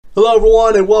Hello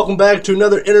everyone and welcome back to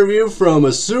another interview from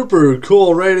a Super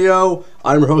Cool Radio.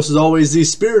 I'm your host as always, the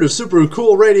spirit of Super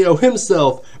Cool Radio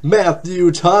himself,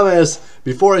 Matthew Thomas.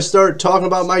 Before I start talking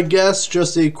about my guests,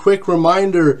 just a quick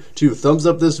reminder to thumbs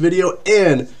up this video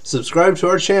and subscribe to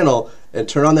our channel and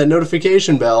turn on that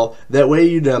notification bell. That way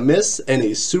you don't miss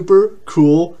any super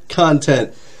cool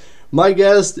content. My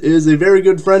guest is a very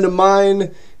good friend of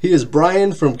mine. He is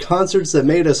Brian from Concerts That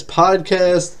Made Us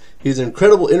podcast. He's an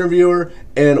incredible interviewer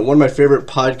and one of my favorite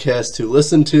podcasts to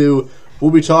listen to. We'll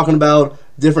be talking about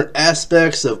different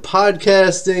aspects of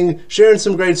podcasting, sharing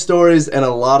some great stories, and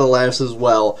a lot of laughs as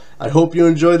well. I hope you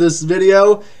enjoy this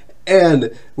video,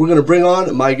 and we're going to bring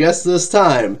on my guest this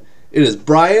time. It is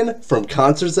Brian from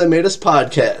Concerts That Made Us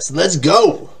podcast. Let's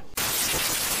go!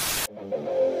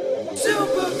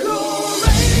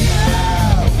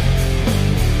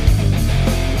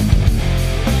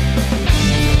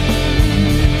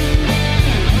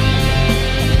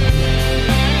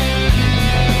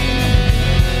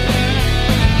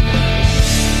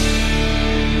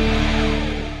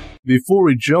 Before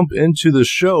we jump into the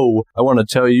show, I want to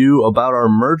tell you about our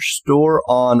merch store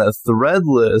on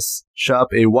Threadless. Shop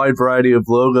a wide variety of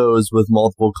logos with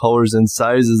multiple colors and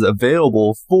sizes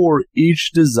available for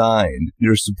each design.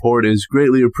 Your support is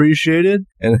greatly appreciated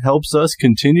and helps us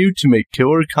continue to make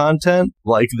killer content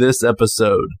like this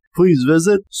episode. Please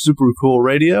visit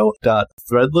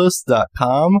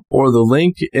supercoolradio.threadless.com or the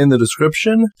link in the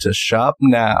description to shop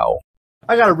now.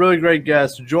 I got a really great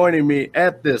guest joining me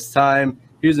at this time.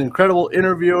 He's an incredible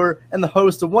interviewer and the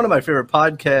host of one of my favorite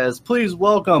podcasts. Please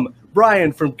welcome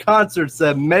Brian from Concerts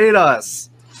That Made Us.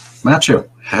 Matthew,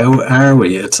 how are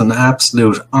we? It's an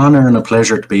absolute honor and a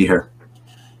pleasure to be here.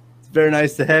 It's very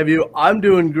nice to have you. I'm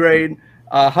doing great.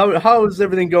 How is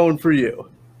everything going for you?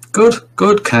 Good.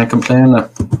 Can't complain.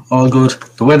 All good.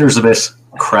 The weather's a bit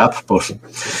crap, but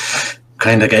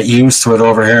kind of get used to it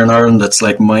over here in Ireland. It's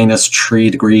like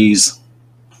 -3 degrees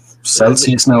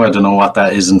Celsius now. I don't know what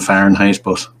that is in Fahrenheit,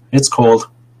 but it's cold.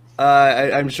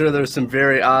 I'm sure there's some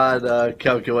very odd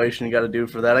calculation you got to do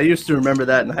for that. I used to remember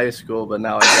that in high school, but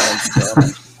now I don't. So.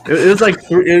 it was like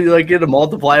you had to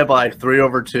multiply it by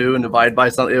 3/2 and divide by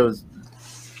something. It was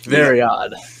very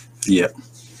odd. Yeah,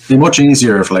 it'd be much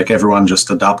easier if everyone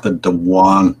just adopted the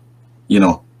one,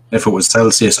 if it was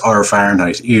Celsius or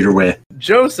Fahrenheit, either way.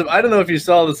 Joseph, I don't know if you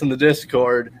saw this in the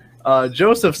Discord.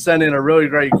 Joseph sent in a really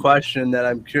great question that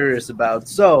I'm curious about.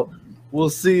 So we'll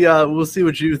see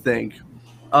what you think.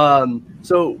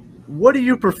 So what do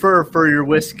you prefer for your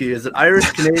whiskey? Is it Irish,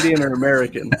 Canadian, or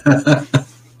American?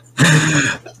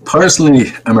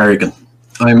 Personally, American.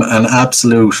 I'm an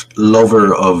absolute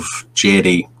lover of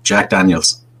JD, Jack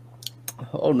Daniels.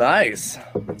 Oh, nice.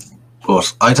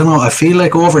 But I don't know. I feel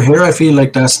like over here,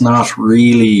 that's not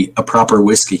really a proper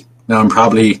whiskey. Now I'm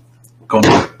probably going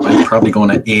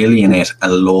to alienate a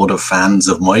load of fans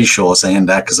of my show saying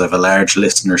that because I have a large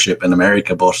listenership in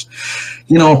America. But,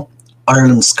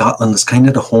 Ireland, Scotland is kind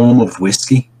of the home of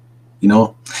whiskey.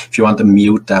 If you want to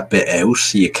mute that bit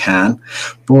out, you can.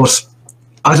 But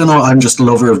I don't know. I'm just a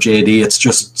lover of JD. It's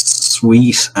just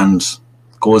sweet and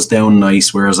goes down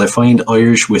nice, whereas I find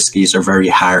Irish whiskies are very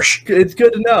harsh. It's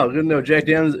good to know. Good to know. Jack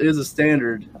Daniels is a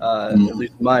standard, at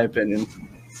least in my opinion.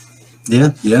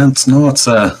 Yeah. It's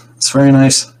very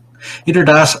nice. Either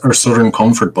that or Southern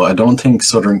Comfort, but I don't think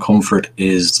Southern Comfort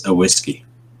is a whiskey.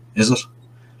 Is it?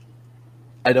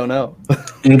 I don't know.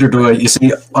 Either do I. You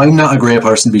see, I'm not a great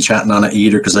person to be chatting on it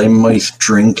either because I might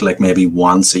drink maybe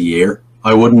once a year.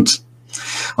 I wouldn't,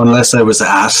 unless I was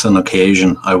at an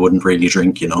occasion, I wouldn't really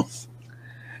drink,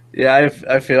 Yeah,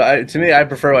 I feel, to me, I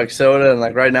prefer soda, and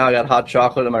right now I got hot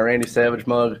chocolate in my Randy Savage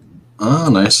mug. Oh,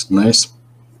 nice.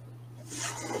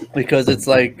 Because it's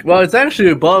it's actually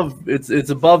above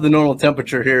above the normal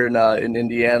temperature here in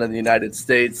Indiana, in the United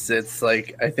States. It's I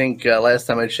think last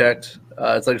time I checked,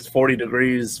 it's 40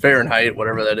 degrees Fahrenheit,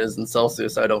 whatever that is in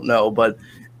Celsius. I don't know, but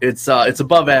it's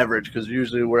above average because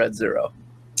usually we're at 0.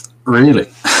 Really?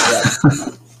 Yeah.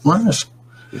 Nice.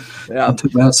 Yeah. Not too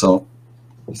bad. So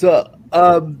got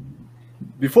a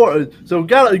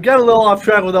little off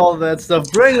track with all of that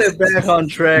stuff. Bring it back on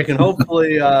track, and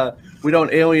hopefully we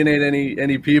don't alienate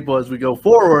any people as we go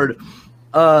forward.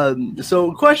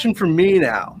 So question for me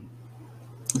now.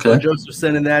 Okay. Joseph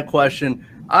sent in that question.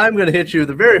 I'm going to hit you with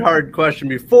a very hard question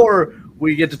before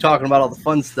we get to talking about all the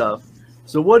fun stuff.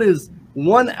 So what is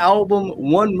one album,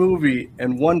 one movie,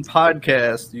 and one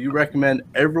podcast you recommend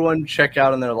everyone check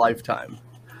out in their lifetime?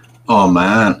 Oh,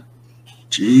 man.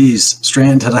 Jeez. Straight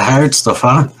into the hard stuff,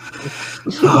 huh?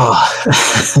 Oh.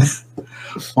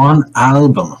 One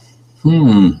album.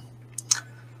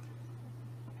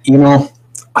 You know,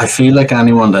 I feel like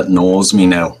anyone that knows me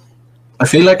now I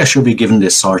feel like I should be given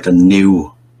this sort of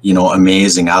new,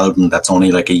 amazing album that's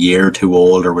only like a year or two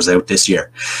old or was out this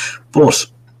year. But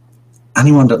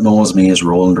anyone that knows me is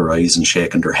rolling their eyes and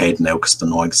shaking their head now because they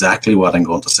know exactly what I'm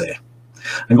going to say.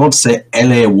 I'm going to say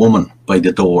LA Woman by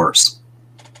The Doors.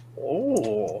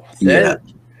 Oh,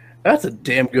 that's a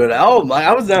damn good album.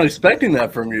 I was not expecting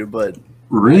that from you, but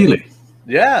really,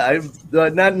 yeah. I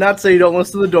not say you don't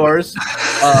listen to The Doors,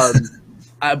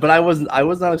 but I was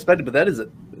not expecting. But it's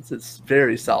a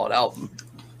very solid album.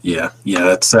 Yeah,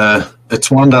 it's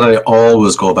one that I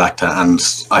always go back to, and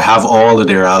I have all of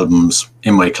their albums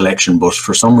in my collection. But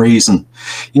for some reason,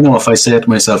 if I say to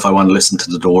myself I want to listen to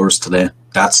The Doors today,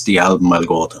 that's the album I'll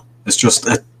go to. It's just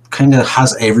it kind of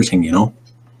has everything, Yeah,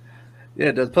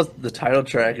 it does. Plus, the title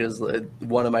track is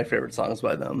one of my favorite songs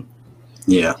by them.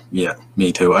 Yeah,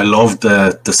 me too. I love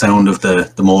the sound of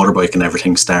the motorbike and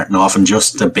everything starting off, and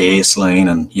just the bass line,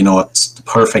 and it's the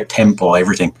perfect tempo,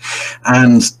 everything.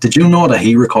 And did you know that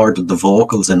he recorded the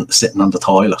vocals sitting on the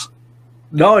toilet?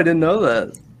 No, I didn't know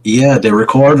that. Yeah, they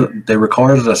recorded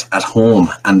it at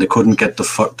home, and they couldn't get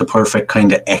the perfect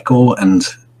kind of echo and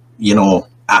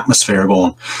atmosphere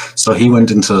going. So he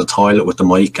went into the toilet with the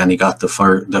mic, and he got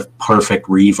the perfect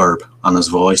reverb on his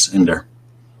voice in there.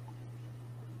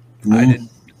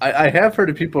 I have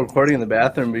heard of people recording in the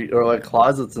bathroom or like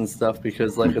closets and stuff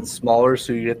because like it's smaller,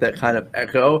 so you get that kind of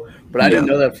echo. But I didn't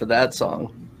know that for that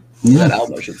song. That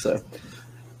album, I should say.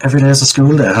 Every day's a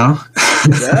school day, huh?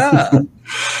 Yeah.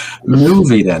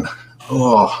 Movie then.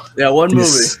 Oh. Yeah,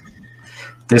 movie.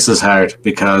 This is hard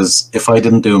because if I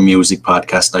didn't do a music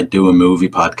podcast, I'd do a movie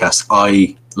podcast.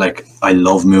 I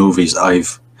love movies. I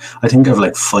think I've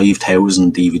like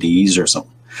 5,000 DVDs or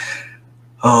something.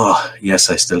 Oh, yes,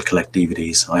 I still collect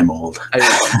DVDs. I'm old.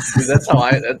 That's how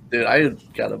I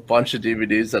got a bunch of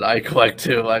DVDs that I collect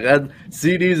too. Like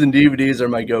CDs and DVDs are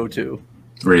my go-to.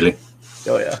 Really?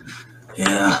 Oh, yeah.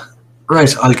 Yeah.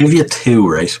 Right, I'll give you 2,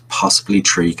 right? Possibly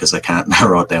 3 because I can't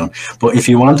narrow it down. But if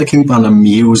you want to keep on a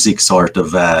music sort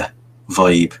of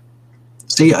vibe,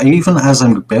 see, even as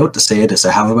I'm about to say this,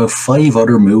 I have about 5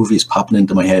 other movies popping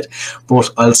into my head.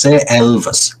 But I'll say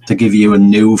Elvis to give you a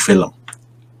new film.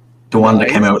 The one that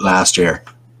came out last year.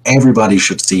 Everybody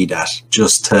should see that.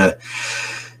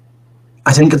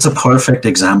 I think it's a perfect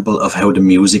example of how the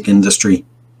music industry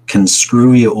can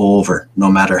screw you over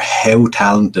no matter how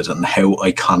talented and how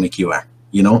iconic you are.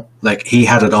 Like he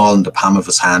had it all in the palm of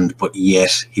his hand, but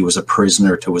yet he was a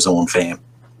prisoner to his own fame.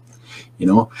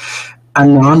 A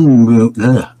non-movie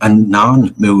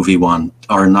one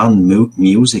or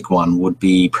non-music one would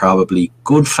be probably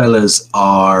Goodfellas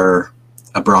or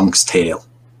A Bronx Tale.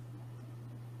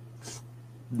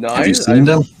 No, have you seen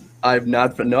them? I'm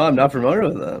not familiar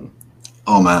with them.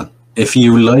 Oh man, if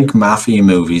you like mafia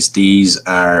movies, these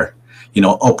are,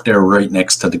 up there right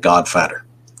next to The Godfather.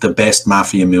 The best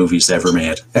mafia movies ever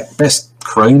made. Best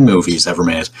crime movies ever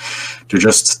made.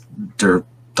 They'll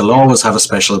always have a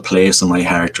special place in my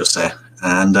heart, just say.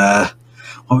 And what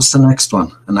was the next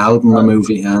one? An album, a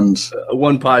movie, and...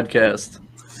 one podcast.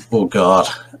 Oh God.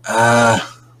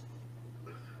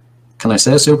 Can I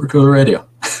say Super Cool Radio?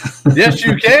 Yes,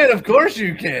 you can. Of course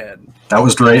you can. That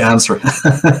was the right answer.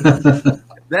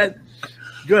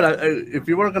 Good. If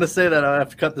you weren't going to say that, I'd have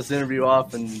to cut this interview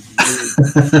off and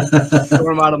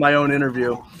storm out of my own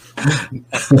interview.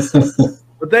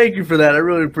 But thank you for that. I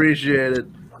really appreciate it.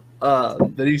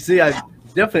 But you see, I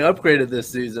definitely upgraded this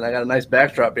season. I got a nice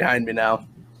backdrop behind me now.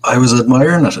 I was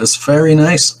admiring it. It's very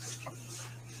nice.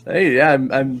 Hey, yeah,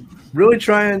 I'm really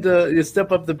trying to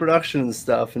step up the production and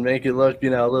stuff and make it look, a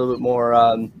little bit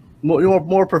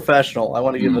more professional. I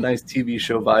want to give a nice TV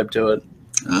show vibe to it.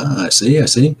 I see.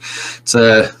 It's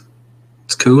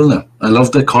cool now. I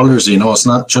love the colors. It's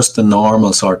not just the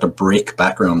normal sort of brick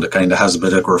background. It kind of has a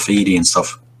bit of graffiti and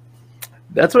stuff.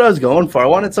 That's what I was going for. I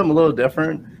wanted something a little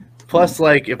different. Plus,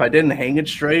 like, if I didn't hang it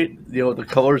straight, the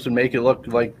colors would make it look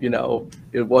like,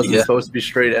 it wasn't supposed to be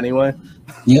straight anyway.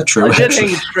 Yeah, true. I did hang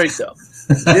it straight, though.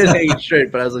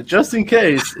 But I was like, just in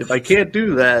case, if I can't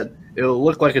do that, it'll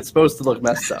look like it's supposed to look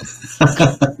messed up.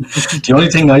 The only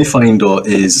thing I find, though,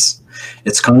 is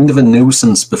it's kind of a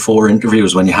nuisance before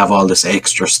interviews when you have all this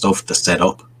extra stuff to set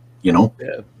up, Yeah.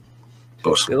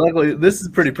 But luckily, this is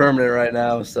pretty permanent right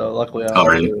now, so luckily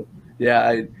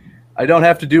I don't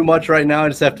have to do much right now. I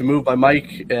just have to move my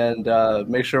mic and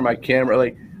make sure my camera,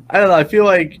 I don't know, I feel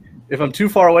like if I'm too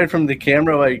far away from the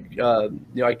camera, I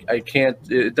can't,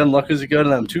 it doesn't look as good,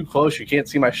 and I'm too close, you can't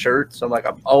see my shirt, so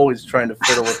I'm always trying to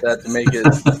fiddle with that to make it.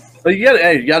 But you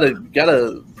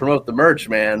gotta promote the merch,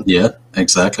 man. Yeah,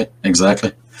 exactly.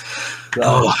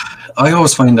 Oh, I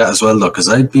always find that as well, though, because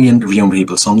I'd be interviewing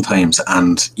people sometimes,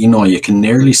 and you can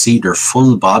nearly see their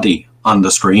full body on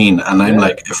the screen, and I'm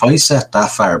like, if I set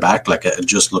that far back, like it'd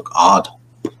just look odd.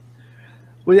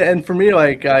 Well, yeah, and for me,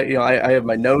 like I have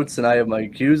my notes and I have my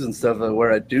cues and stuff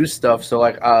where I do stuff. So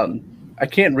like I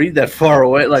can't read that far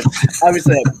away. Like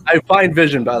obviously I have fine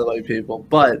vision, by the way, people,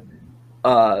 but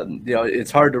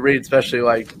it's hard to read, especially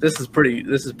like this is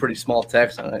pretty small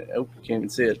text. And I hope you can't even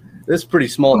see it. This is pretty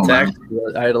small text.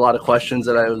 I had a lot of questions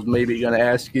that I was maybe going to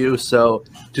ask you. So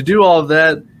to do all of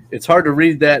that, it's hard to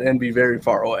read that and be very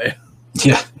far away.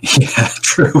 Yeah,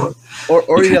 true.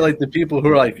 Or you get like the people who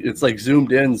are like, it's like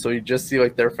zoomed in, so you just see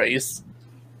like their face.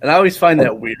 And I always find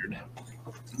that weird.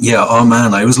 Yeah, oh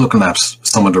man, I was looking at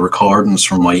some of the recordings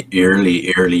from my early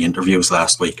interviews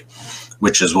last week,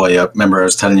 which is why I remember I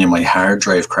was telling you my hard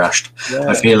drive crashed. Yeah.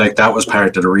 I feel like that was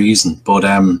part of the reason. But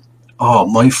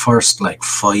my first like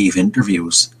 5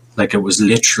 interviews, like it was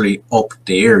literally up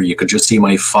there. You could just see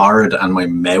my forehead and my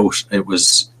mouth. It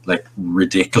was like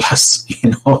ridiculous,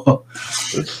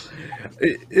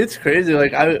 It's crazy.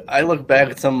 Like I look back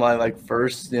at some of my like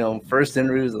first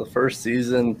interviews of the first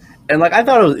season, and like I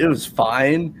thought it was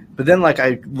fine, but then like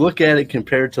I look at it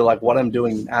compared to like what I'm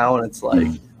doing now, and it's like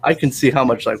I can see how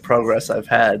much like progress I've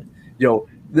had.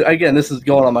 Again, this is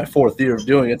going on my 4th year of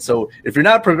doing it, so if you're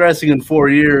not progressing in 4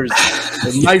 years,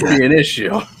 it might be an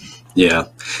issue. Yeah.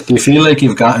 Do you feel like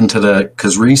you've gotten to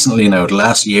because recently now, the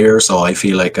last year or so, I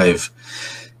feel like I've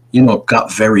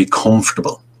got very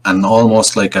comfortable and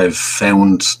almost like I've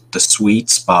found the sweet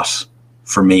spot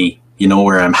for me,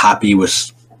 where I'm happy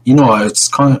with, I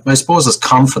suppose it's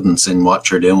confidence in what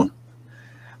you're doing.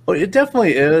 Well, it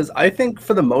definitely is. I think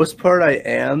for the most part I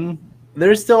am.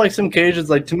 There's still like some occasions,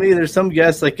 like to me, there's some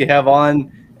guests like you have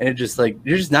on and it's just like,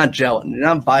 you're just not gelling, you're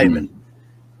not vibing.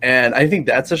 And I think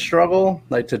that's a struggle,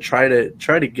 like to try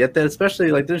to get that,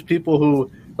 especially like there's people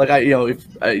who, like if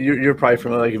you're probably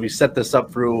familiar, like if you set this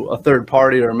up through a third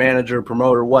party or a manager,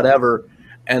 promoter, whatever,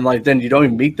 and like then you don't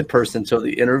even meet the person until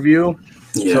the interview.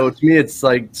 Yeah. So to me, it's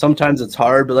like sometimes it's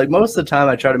hard, but like most of the time,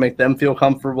 I try to make them feel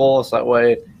comfortable, so that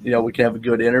way we can have a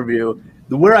good interview.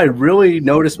 Where I really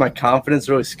noticed my confidence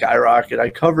really skyrocket, I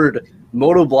covered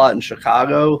Motoblot in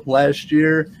Chicago last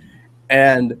year,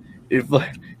 and if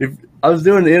I was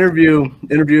doing the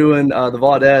interviewing the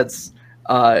Vaudettes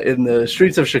in the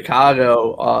streets of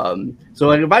Chicago. So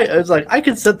like if I was like, I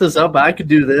could set this up, I could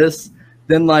do this,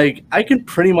 then like I can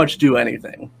pretty much do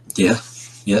anything. Yeah,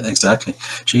 exactly.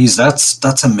 Geez,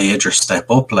 that's a major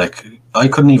step up. Like I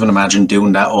couldn't even imagine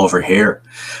doing that over here.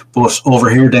 But over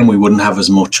here then we wouldn't have as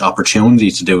much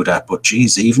opportunity to do that. But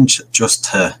geez, even just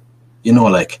to,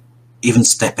 like even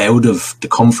step out of the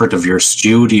comfort of your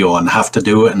studio and have to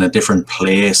do it in a different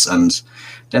place, and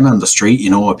then on the street,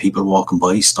 with people walking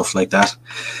by, stuff like that.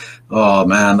 Oh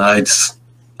man,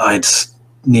 I'd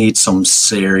need some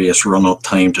serious run-up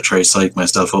time to try psych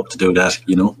myself up to do that,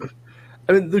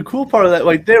 I mean, the cool part of that,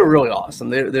 like, they're really awesome.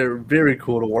 They're very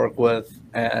cool to work with.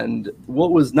 And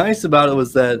what was nice about it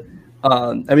was that,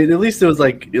 at least it was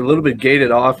like a little bit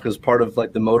gated off because part of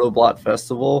like the Motoblot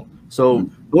Festival. So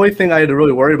the only thing I had to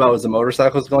really worry about was the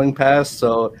motorcycles going past.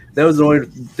 So that was the only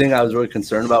thing I was really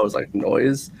concerned about was like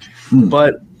noise.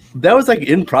 But that was like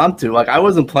impromptu. Like I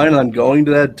wasn't planning on going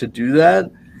to that to do that.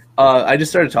 I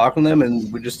just started talking to them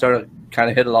and we just started kind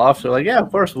of hit it off. So like, yeah, of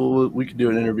course we could do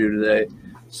an interview today.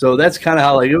 So that's kind of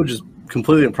how like it was just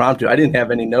completely impromptu. I didn't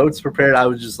have any notes prepared. I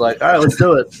was just like, all right, let's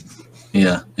do it.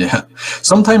 Yeah.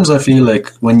 Sometimes I feel like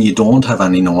when you don't have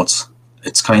any notes,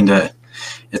 it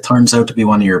turns out to be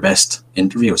one of your best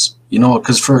interviews,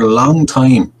 because for a long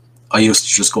time I used to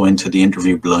just go into the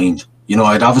interview blind.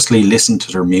 I'd obviously listen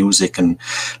to their music and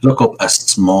look up a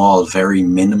small, very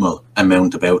minimal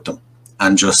amount about them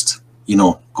and just,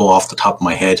 go off the top of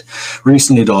my head.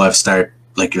 Recently though, I've started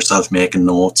like yourself making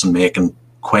notes and making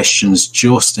questions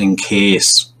just in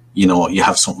case, you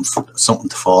have something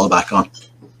to fall back on.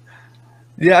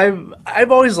 Yeah,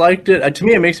 I've always liked it. To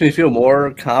me, it makes me feel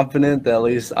more confident that at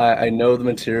least I know the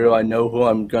material. I know who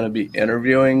I'm going to be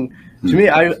interviewing. To me,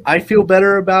 I feel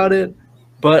better about it.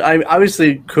 But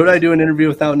could I do an interview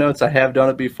without notes? I have done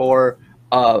it before.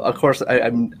 Of course,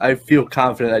 I feel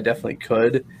confident I definitely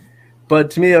could.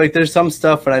 But to me, like there's some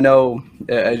stuff, and I know,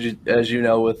 as you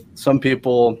know, with some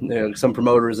people, some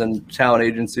promoters and talent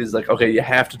agencies, like, okay, you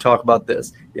have to talk about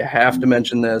this. You have to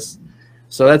mention this.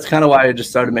 So that's kind of why I just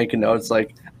started making notes.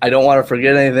 Like, I don't want to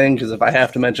forget anything because if I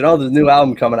have to mention, oh, there's a new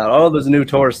album coming out, oh, there's a new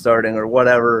tour starting or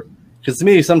whatever. Because to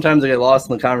me, sometimes I get lost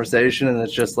in the conversation and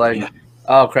it's just like,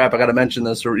 oh, crap, I got to mention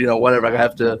this or, whatever. I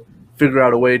have to figure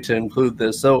out a way to include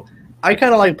this. So I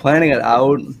kind of like planning it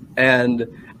out. And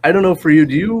I don't know for you,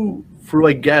 do you for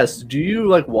like guests, do you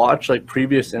like watch like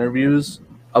previous interviews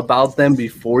about them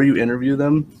before you interview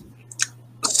them?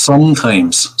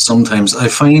 Sometimes I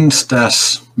find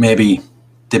that maybe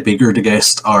the bigger the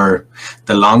guest or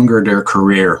the longer their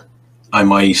career, I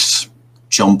might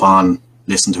jump on,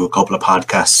 listen to a couple of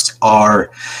podcasts,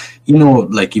 or, you know,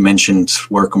 like you mentioned,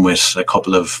 working with a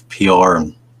couple of PR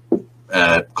and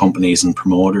companies and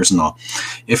promoters and all.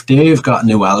 If they've got a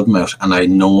new album out and I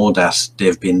know that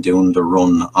they've been doing the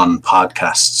run on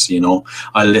podcasts, you know,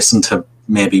 I'll listen to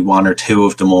maybe one or two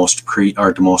of the most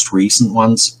recent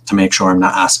ones to make sure I'm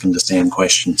not asking the same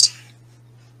questions.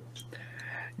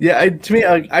 Yeah, to me,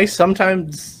 I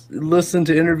sometimes listen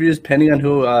to interviews depending on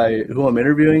who I'm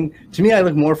interviewing. To me, I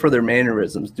look more for their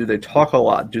mannerisms. Do they talk a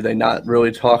lot? Do they not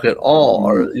really talk at all?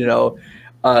 Or, you know,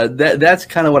 that's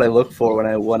kind of what I look for when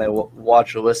I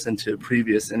watch or listen to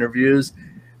previous interviews.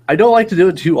 I don't like to do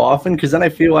it too often because then I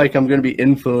feel like I'm going to be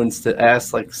influenced to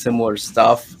ask like similar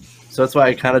stuff. So that's why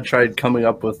I kind of tried coming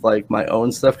up with like my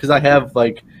own stuff, because I have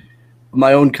like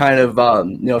my own kind of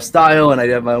you know, style, and I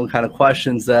have my own kind of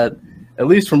questions that, at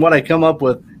least from what I come up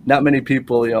with, not many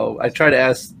people, you know, I try to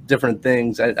ask different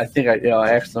things. I think I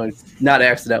not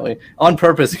accidentally, on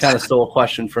purpose, kind of stole a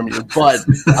question from you, but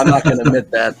I'm not going to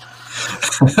admit that.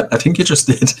 I think you just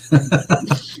did.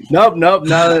 Nope,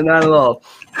 not at all.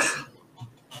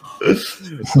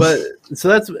 But so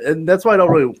that's why I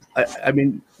don't really. I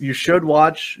mean, you should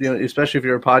watch, you know, especially if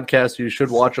you're a podcaster, you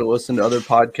should watch or listen to other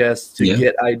podcasts to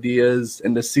get ideas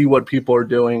and to see what people are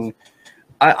doing.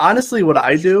 I honestly, what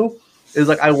I do is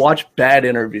like I watch bad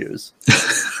interviews.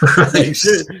 Right.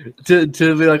 to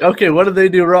be like, okay, what did they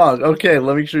do wrong? Okay,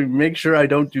 let me make sure I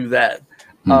don't do that.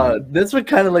 That's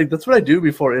what I do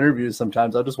before interviews.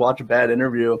 Sometimes I'll just watch a bad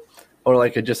interview, or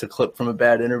like just a clip from a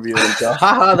bad interview, and go,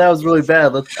 haha, that was really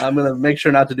bad. I'm gonna make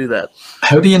sure not to do that.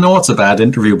 How do you know it's a bad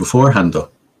interview beforehand, though?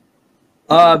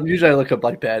 Usually I look up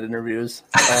like bad interviews,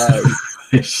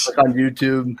 like on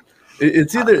YouTube.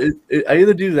 It's either I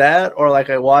either do that, or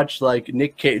like I watch like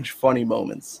Nick Cage funny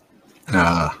moments.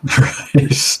 Ah,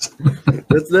 right.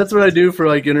 That's what I do for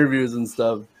like interviews and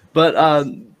stuff. But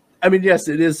I mean, yes,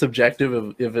 it is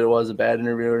subjective if it was a bad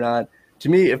interview or not. To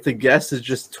me, if the guest is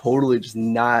just totally just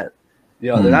not, you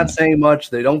know, they're not saying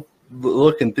much, they don't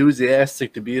look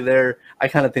enthusiastic to be there, I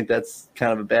kind of think that's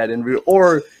kind of a bad interview.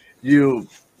 Or you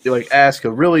like ask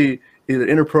a really either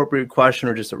inappropriate question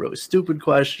or just a really stupid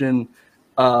question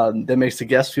that makes the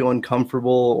guest feel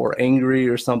uncomfortable or angry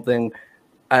or something.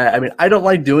 I mean, I don't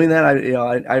like doing that.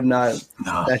 I'm not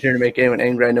here to make anyone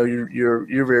angry. I know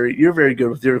you're very good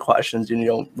with your questions, and you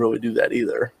don't really do that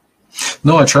either.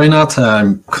 No, I try not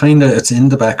to. Kind of, it's in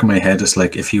the back of my head. It's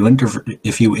like if you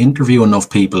interview enough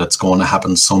people, it's going to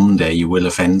happen someday. You will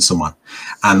offend someone,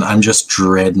 and I'm just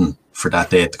dreading for that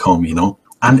day to come. You know,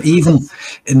 and even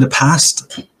in the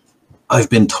past, I've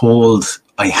been told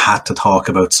I had to talk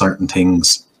about certain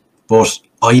things, but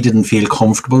I didn't feel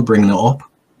comfortable bringing it up.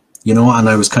 You know, and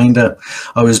I was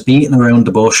beating around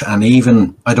the bush, and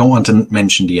even, I don't want to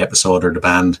mention the episode or the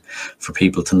band for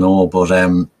people to know, but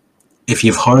if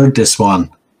you've heard this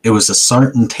one, it was a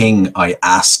certain thing I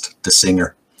asked the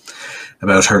singer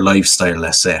about her lifestyle,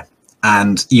 let's say,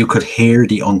 and you could hear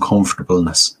the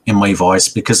uncomfortableness in my voice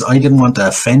because I didn't want to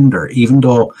offend her. Even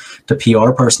though the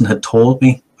PR person had told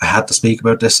me I had to speak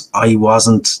about this, I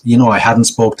wasn't, you know, I hadn't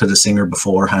spoke to the singer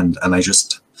beforehand, and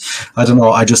I don't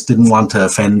know, I just didn't want to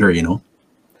offend her, you know.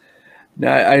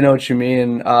 I know what you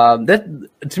mean. That,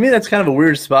 to me, that's kind of a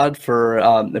weird spot for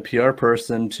a PR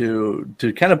person to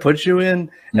kind of put you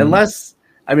in, unless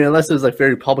it's like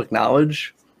very public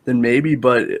knowledge, then maybe.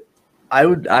 But I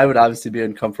would obviously be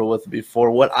uncomfortable with it before.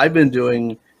 What I've been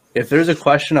doing, if there's a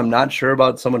question I'm not sure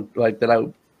about, someone like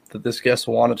that this guest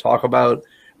will want to talk about,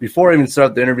 before I even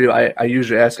start the interview, I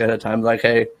usually ask ahead of time, like,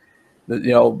 hey,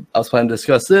 you know, I was planning to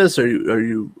discuss this. Are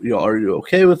you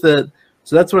okay with it?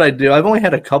 So that's what I do. I've only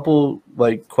had a couple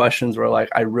like questions where like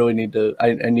I really need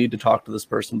to talk to this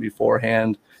person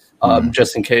beforehand,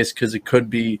 just in case, because it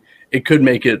could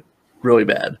make it really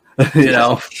bad. You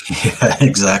know? Yeah,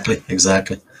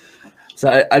 exactly.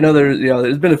 So I know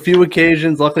there's been a few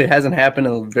occasions. Luckily, it hasn't happened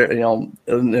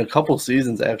in a couple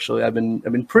seasons. Actually, I've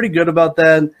been pretty good about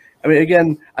that. I mean,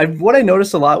 again, what I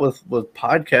notice a lot with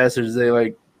podcasters, they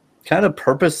like kind of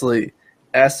purposely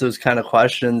ask those kind of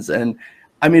questions, and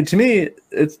I mean, to me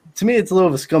it's a little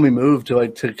of a scummy move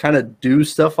to kind of do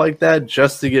stuff like that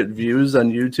just to get views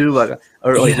on YouTube,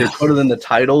 they put it in the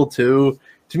title too.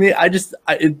 To me,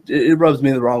 it rubs me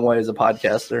the wrong way as a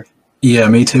podcaster. Yeah,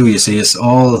 me too. You see, it's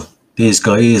all these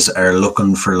guys are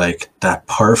looking for like that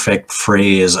perfect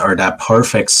phrase or that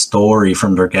perfect story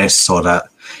from their guests, so that,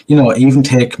 you know, even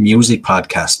take music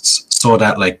podcasts. so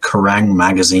that like Kerrang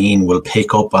magazine will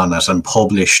pick up on it and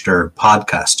publish their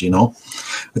podcast, you know.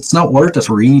 It's not worth it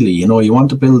really, you know. You want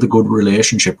to build a good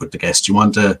relationship with the guest. You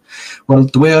want to, well,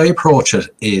 the way I approach it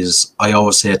is I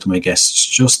always say to my guests,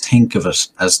 just think of it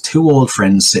as two old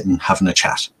friends sitting having a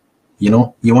chat. You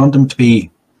know, you want them to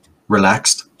be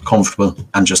relaxed, comfortable,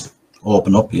 and just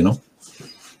open up, you know.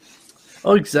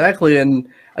 Oh, exactly. And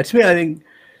to me, I think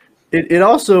it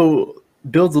also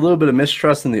builds a little bit of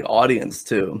mistrust in the audience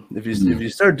too. If you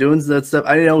start doing that stuff,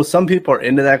 I know some people are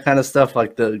into that kind of stuff,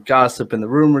 like the gossip and the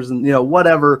rumors and, you know,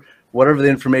 whatever the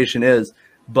information is.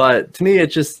 But to me, it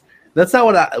just, that's not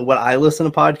what I listen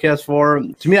to podcasts for.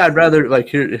 To me, I'd rather like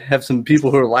have some people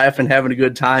who are laughing, having a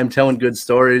good time, telling good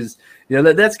stories. You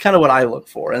know, that's kind of what I look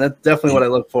for, and that's definitely what I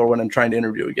look for when I'm trying to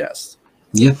interview a guest.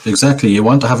 Yeah, exactly. You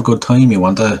want to have a good time. You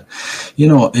want to, you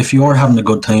know, if you're having a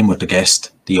good time with the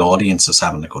guest, the audience is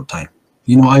having a good time.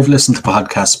 You know, I've listened to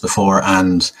podcasts before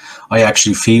and I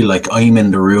actually feel like I'm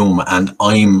in the room and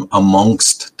I'm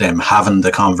amongst them having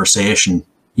the conversation,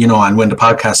 you know, and when the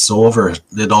podcast's over,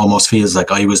 it almost feels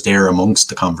like I was there amongst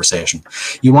the conversation.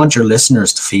 You want your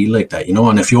listeners to feel like that, you know,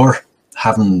 and if you're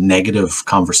having negative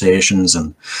conversations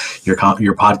and your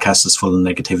podcast is full of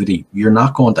negativity, you're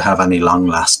not going to have any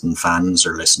long-lasting fans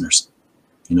or listeners,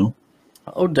 you know.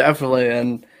 Oh, definitely.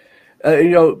 And you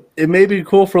know, it may be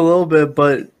cool for a little bit,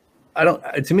 but I don't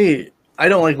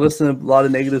like listening to a lot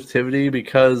of negativity,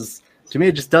 because to me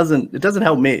it doesn't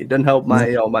help me. It doesn't help my,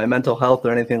 you know, my mental health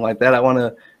or anything like that. I want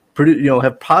to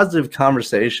have positive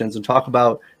conversations and talk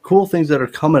about cool things that are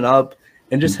coming up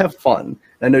and just have fun.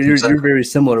 I know you're very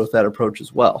similar with that approach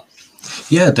as well.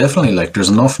 Yeah, definitely. Like, there's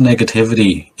enough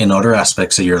negativity in other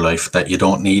aspects of your life that you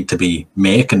don't need to be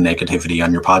making negativity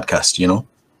on your podcast, you know?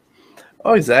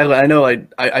 Oh, exactly. I know.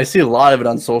 I see a lot of it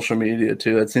on social media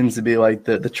too. It seems to be like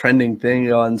the trending thing,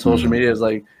 you know, on social media is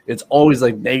like, it's always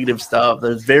like negative stuff.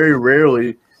 There's very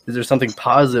rarely is there something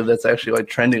positive that's actually like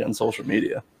trending on social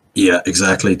media. Yeah,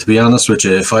 exactly. To be honest with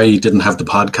you, if I didn't have the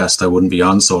podcast, I wouldn't be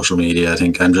on social media. I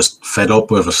think I'm just fed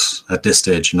up with it at this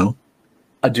stage, you know?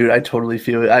 Dude, I totally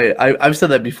feel it. I've said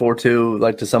that before too,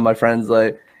 like to some of my friends,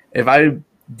 like if I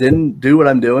didn't do what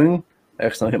I'm doing, I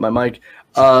accidentally hit my mic,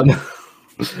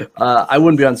 I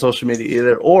wouldn't be on social media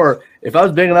either. Or if I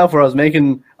was big enough where I was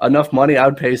making enough money, I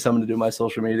would pay someone to do my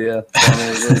social media. I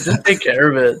mean, just take care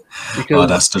of it. Because, oh,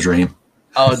 that's the dream.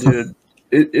 Oh, dude.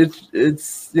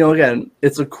 It's you know, again,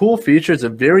 it's a cool feature. It's a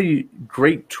very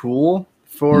great tool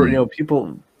for you know,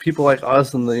 people like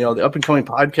us and the, you know, the up and coming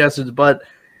podcasters. But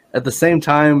at the same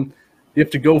time, you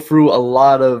have to go through a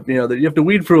lot of, you know, you have to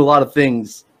weed through a lot of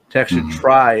things to actually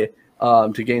try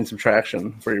to gain some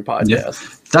traction for your podcast. Yeah,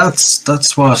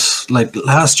 that's what, like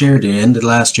the end of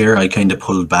last year, I kind of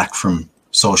pulled back from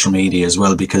social media as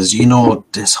well, because, you know,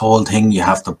 this whole thing, you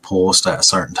have to post at a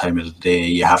certain time of the day,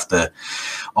 you have to,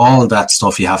 all that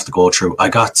stuff you have to go through. I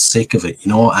got sick of it, you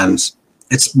know, and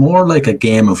it's more like a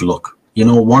game of luck. You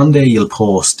know, one day you'll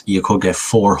post, you could get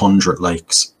 400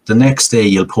 likes. The next day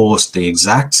you'll post the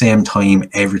exact same time,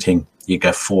 everything, you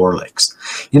get 4 likes.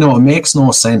 You know, it makes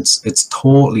no sense. It's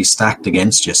totally stacked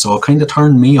against you. So it kind of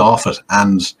turned me off it.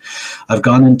 And I've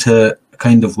gone into a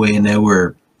kind of way now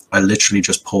where I literally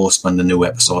just post when the new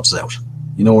episode's out.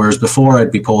 You know, whereas before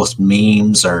I'd be posting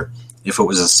memes, or if it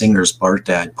was a singer's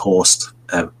birthday, I'd post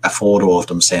a photo of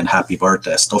them saying happy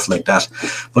birthday, stuff like that.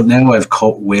 But now I've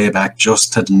cut way back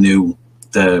just to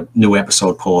the new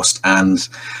episode post, and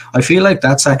I feel like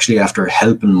that's actually after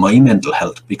helping my mental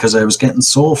health, because I was getting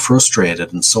so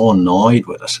frustrated and so annoyed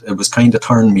with it. It was kind of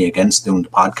turning me against doing the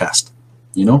podcast,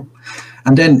 you know.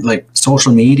 And then, like,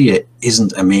 social media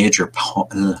isn't a major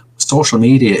part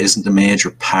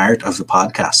of the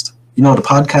podcast. You know, the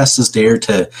podcast is there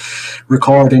to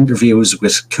record interviews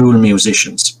with cool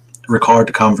musicians, record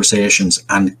the conversations,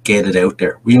 and get it out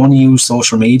there. We only use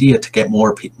social media to get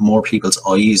more people's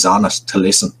eyes on it to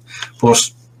listen.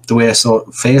 But the way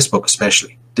Facebook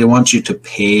especially, they want you to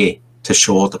pay to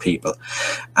show it to people.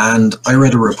 And I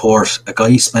read a report, a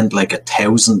guy spent like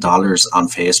 $1,000 on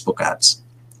Facebook ads,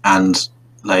 and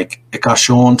like it got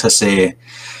shown to say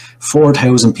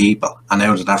 4,000 people, and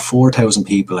out of that 4,000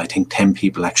 people, I think 10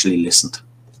 people actually listened.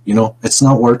 You know, it's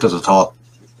not worth it at all.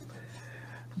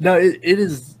 No, it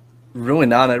is really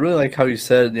not. I really like how you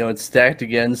said, you know, it's stacked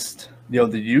against, you know,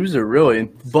 the user,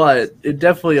 really. But it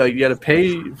definitely, like, you got to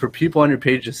pay for people on your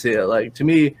page to see it. Like, to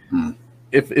me,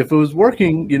 if it was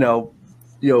working, you know,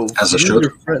 as it should.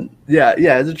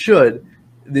 As it should.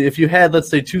 If you had, let's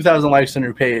say, 2,000 likes on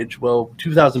your page, well,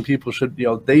 2,000 people should, you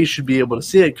know, they should be able to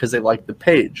see it because they like the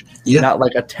page, not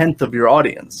like a tenth of your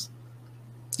audience.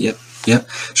 Yep. Yeah.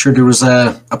 Sure. There was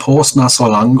a post not so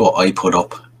long ago I put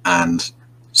up, and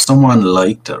someone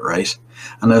liked it, right?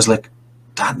 And I was like,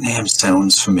 that name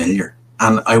sounds familiar.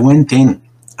 And I went in,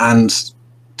 and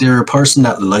they're a person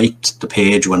that liked the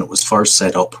page when it was first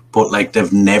set up, but like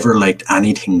they've never liked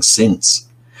anything since.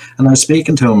 And I was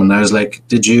speaking to him, and I was like,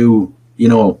 did you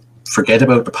forget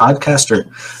about the podcast? Or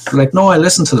they're like, no, I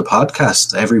listen to the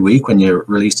podcast every week when you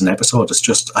release an episode. It's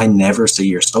just I never see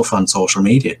your stuff on social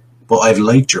media, but I've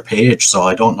liked your page, so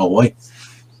I don't know why.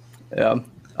 Yeah,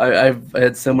 I've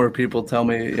had similar people tell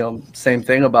me, same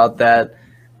thing about that.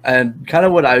 And kind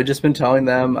of what I've just been telling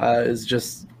them is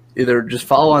just either just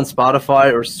follow on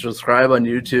Spotify or subscribe on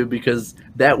YouTube, because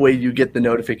that way you get the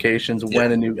notifications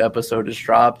when a new episode is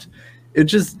dropped.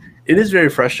 It is very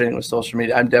frustrating with social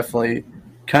media. I'm definitely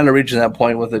kind of reaching that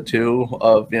point with it too,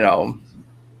 of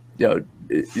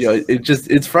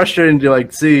it's frustrating to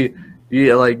like see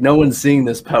like no one's seeing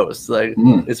this post, like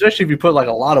especially if you put like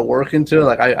a lot of work into it.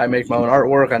 Like I make my own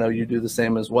artwork, I know you do the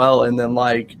same as well, and then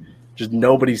like just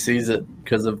nobody sees it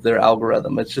because of their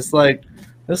algorithm. It's just like,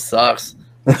 this sucks.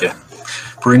 Yeah,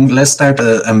 let's start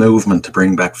a movement to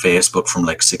bring back Facebook from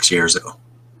like 6 years ago.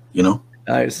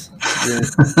 Nice.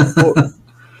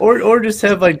 Or just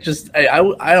have like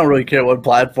I don't really care what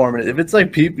platform it is. If it's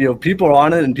like people are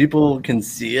on it and people can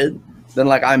see it, then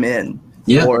like I'm in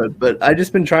for it. But I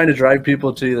just been trying to drive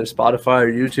people to either Spotify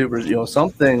or YouTube or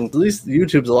something. At least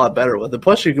YouTube's a lot better with it.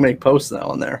 Plus you can make posts now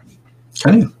on there.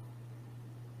 Can you?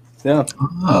 Yeah.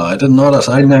 Oh, I didn't know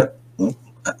that.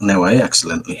 Now I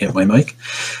accidentally hit my mic.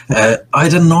 I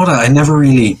didn't know that. I never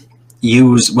really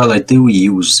I do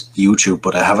use YouTube,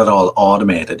 but I have it all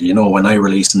automated. When I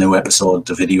release a new episode,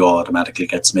 the video automatically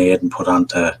gets made and put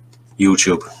onto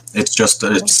YouTube.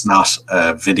 It's not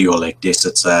a video like this.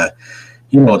 It's the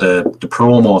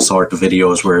promo sort of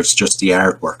videos where it's just the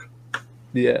artwork.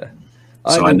 Yeah.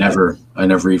 So I never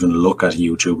even look at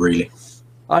YouTube really.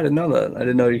 I didn't know that. I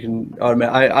didn't know you can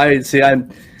automate. I see.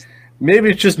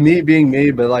 Maybe it's just me being me,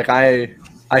 but like I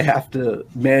have to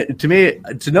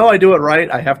to know I do it right.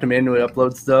 I have to manually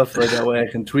upload stuff, so that way I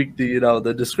can tweak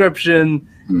the description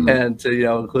and to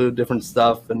include different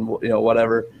stuff and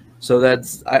whatever. So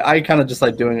that's I kind of just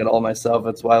like doing it all myself.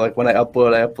 That's why like when I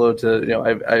upload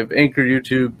to I've Anchor,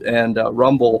 YouTube, and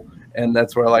Rumble, and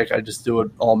that's where like I just do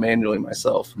it all manually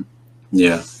myself.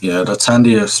 Yeah, that's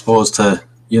handy, I suppose, to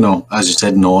as you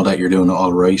said, know that you're doing it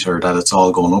all right or that it's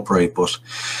all going up right. But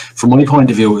from my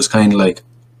point of view, it was kind of like,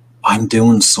 I'm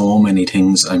doing so many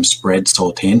things, I'm spread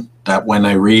so thin, that when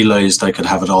I realized I could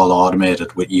have it all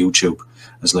automated with YouTube,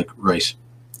 I was like, right,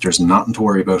 there's nothing to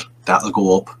worry about. That'll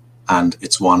go up, and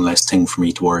it's one less thing for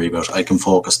me to worry about. I can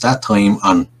focus that time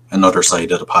on another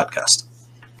side of the podcast.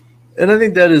 And I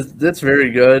think that's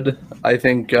very good. I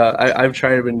think I've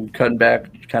tried to been cutting back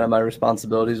kind of my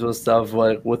responsibilities with stuff,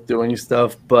 like with doing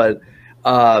stuff, but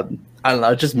I don't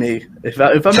know, it's just me. If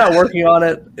I'm not working on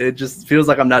it, it just feels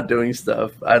like I'm not doing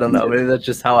stuff. I don't know, maybe that's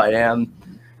just how I am.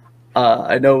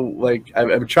 I know, like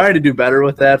I'm trying to do better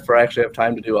with that, for I actually have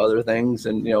time to do other things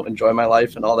and enjoy my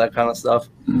life and all that kind of stuff.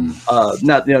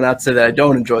 Not to say that I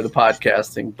don't enjoy the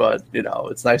podcasting, but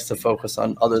it's nice to focus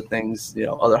on other things,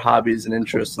 other hobbies and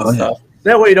interests and stuff.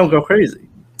 That way you don't go crazy.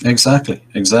 Exactly.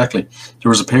 There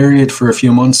was a period for a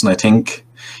few months, and I think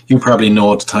you probably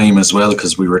know at the time as well,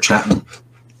 because we were chatting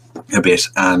a bit,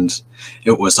 and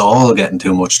it was all getting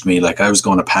too much to me. Like I was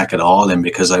going to pack it all in,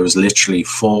 because I was literally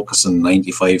focusing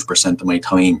 95% of my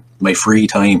time, my free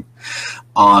time,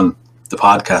 on the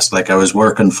podcast. Like I was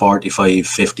working 45,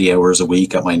 50 hours a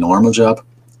week at my normal job,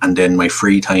 and then my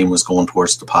free time was going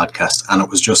towards the podcast, and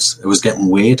it was getting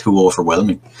way too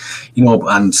overwhelming,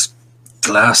 and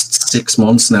the last 6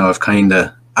 months now,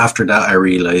 after that I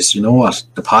realized, what,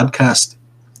 the podcast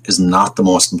is not the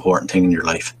most important thing in your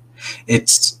life.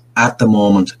 It's at the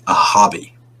moment a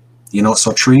hobby,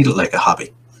 so treat it like a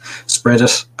hobby. Spread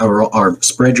it or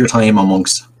spread your time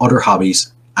amongst other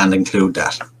hobbies and include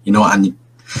that, and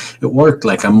it worked.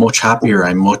 Like I'm much happier,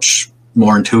 I'm much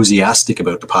more enthusiastic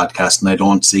about the podcast, and I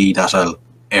don't see that I'll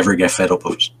ever get fed up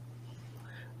of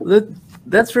it.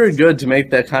 That's very good to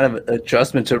make that kind of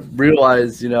adjustment, to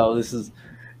realize, this is,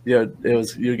 you're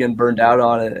getting burned out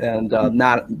on it and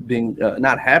not being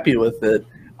not happy with it.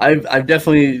 I've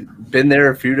definitely been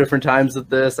there a few different times with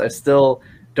this. I still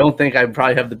don't think I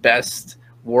probably have the best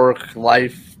work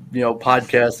life,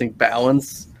 podcasting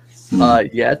balance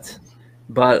yet,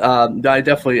 but I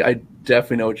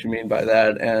definitely know what you mean by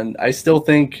that, and I still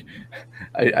think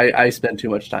I spend too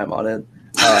much time on it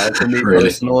for me really?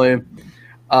 Personally.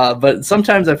 But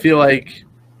sometimes I feel like,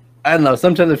 I don't know,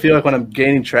 sometimes I feel like when I'm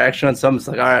gaining traction on something, it's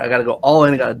like, all right, I got to go all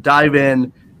in, I got to dive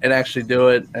in and actually do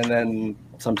it. And then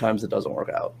sometimes it doesn't work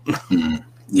out.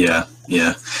 Yeah,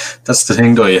 yeah. That's the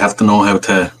thing, though. You have to know how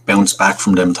to bounce back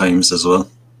from them times as well.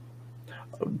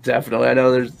 Definitely. I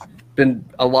know there's been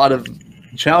a lot of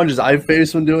challenges I've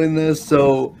faced when doing this.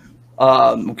 So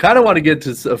kind of want to get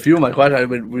to a few of my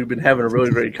questions. We've been having a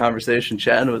really great conversation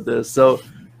chatting with this. So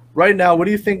right now, what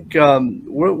do you think,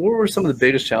 what were some of the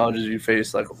biggest challenges you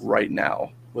face like right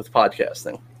now with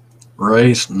podcasting?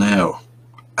 Right now,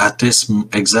 at this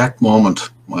exact moment,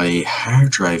 my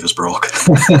hard drive is broke.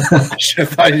 that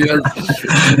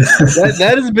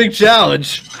is a big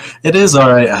challenge. It is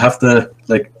all right. I have to,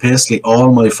 like, basically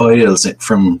all my files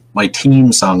from my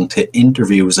theme song to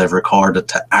interviews I've recorded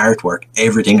to artwork,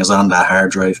 everything is on that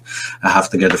hard drive. I have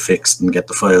to get it fixed and get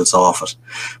the files off it.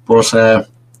 But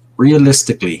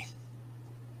realistically,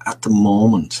 at the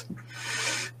moment,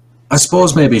 I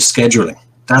suppose maybe scheduling.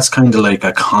 That's kind of like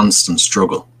a constant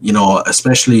struggle, you know,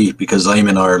 especially because I'm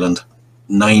in Ireland.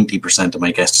 90% of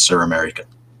my guests are American,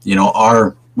 you know,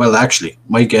 well, actually,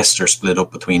 my guests are split up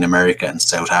between America and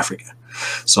South Africa.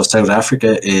 So South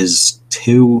Africa is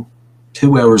two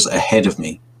hours ahead of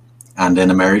me, and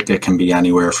then America can be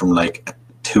anywhere from like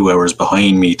 2 hours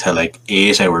behind me to like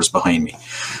 8 hours behind me.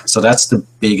 So that's the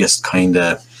biggest kind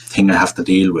of thing I have to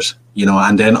deal with, you know.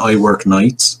 And then I work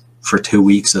nights for 2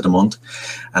 weeks of the month,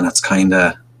 and it's kind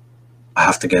of, I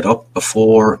have to get up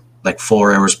before, like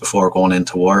 4 hours before going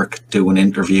into work, do an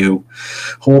interview,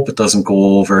 hope it doesn't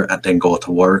go over, and then go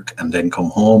to work, and then come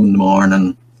home in the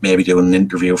morning, maybe do an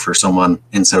interview for someone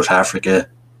in South Africa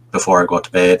before I go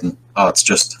to bed. And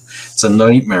it's a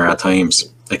nightmare at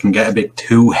times. It can get a bit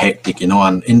too hectic, you know.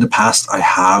 And in the past, I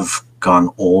have gone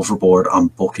overboard on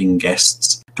booking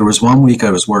guests. There was one week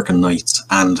I was working nights,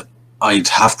 and I'd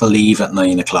have to leave at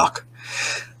 9 o'clock.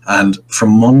 And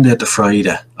from Monday to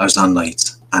Friday, I was on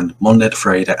nights. And Monday to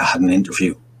Friday, I had an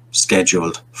interview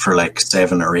scheduled for like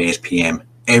 7 or 8 p.m.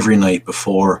 every night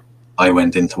before I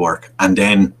went into work. And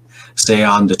then, say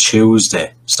on the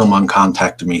Tuesday, someone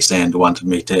contacted me saying they wanted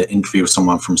me to interview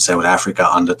someone from South Africa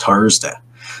on the Thursday.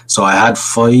 So I had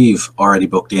 5 already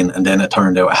booked in, and then it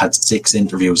turned out I had 6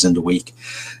 interviews in the week.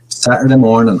 Saturday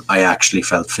morning, I actually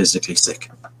felt physically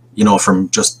sick, you know, from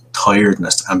just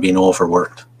tiredness and being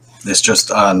overworked. It's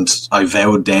just, and I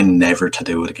vowed then never to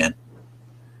do it again.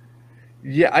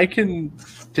 Yeah, I can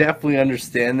definitely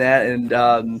understand that, and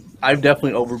I've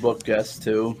definitely overbooked guests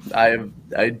too. I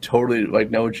totally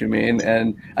like know what you mean,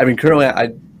 and I mean currently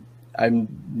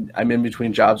I'm in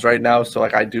between jobs right now, so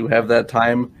like I do have that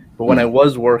time. But when I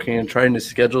was working and trying to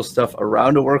schedule stuff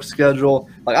around a work schedule,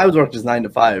 like I was working just 9 to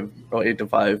 5 or 8 to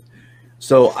 5,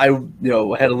 so I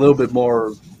had a little bit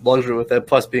more luxury with that.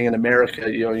 Plus, being in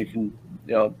America, you can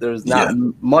there's not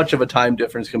much of a time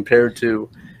difference compared to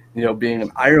being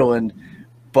in Ireland.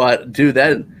 But dude,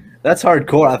 that's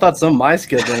hardcore. I thought some of my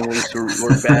scheduling weeks were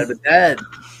bad, but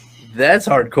that's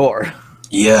hardcore.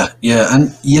 Yeah,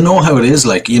 and you know how it is,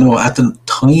 like, at the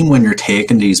time when you're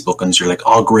taking these bookings, you're like,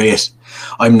 oh great,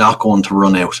 I'm not going to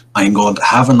run out. I'm going to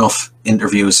have enough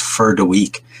interviews for the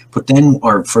week, but then,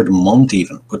 or for the month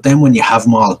even. But then when you have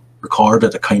them all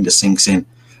recorded, it kind of sinks in.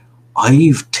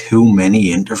 I've too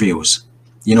many interviews.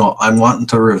 I'm wanting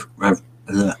to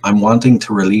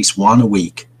release one a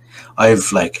week.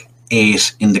 I've like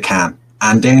 8 in the can.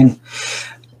 And then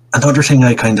another thing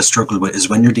I kind of struggle with is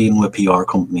when you're dealing with PR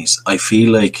companies, I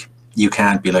feel like you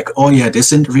can't be like, oh yeah,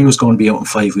 this interview is going to be out in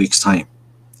 5 weeks' time.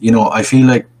 I feel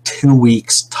like 2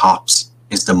 weeks tops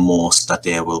is the most that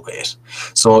they will wait.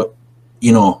 So,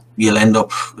 you'll end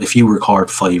up, if you record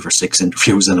 5 or 6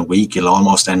 interviews in a week, you'll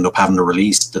almost end up having to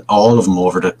release all of them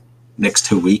over the next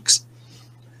 2 weeks.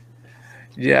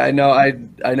 Yeah, I know.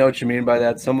 I know what you mean by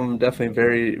that. Some of them definitely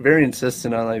very, very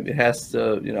insistent on like it has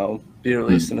to, be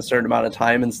released in a certain amount of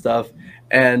time and stuff.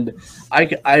 And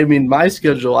I mean, my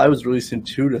schedule, I was releasing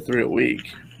 2 to 3 a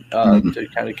week to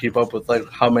kind of keep up with like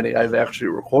how many I've actually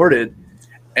recorded.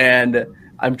 And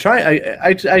I'm trying.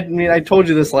 I mean, I told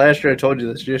you this last year. I told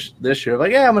you this year.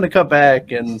 Like, yeah, I'm going to cut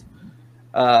back, and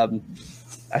I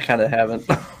kind of haven't.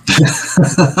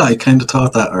 I kind of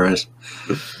thought that, all right.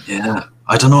 Yeah.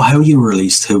 I don't know how you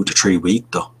release 2 to 3 a week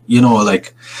though.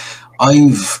 Like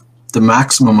the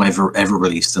maximum I've ever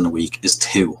released in a week is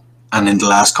 2. And in the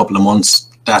last couple of months,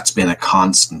 that's been a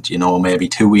constant, maybe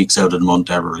 2 weeks out of the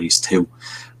month I've released 2.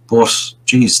 But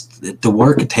geez, the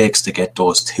work it takes to get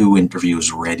those 2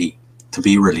 interviews ready to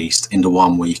be released in the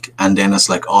 1 week. And then it's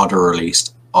like, oh, they're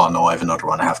released. Oh no, I have another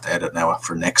one I have to edit now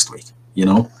for next week.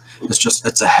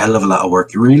 It's a hell of a lot of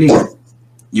work.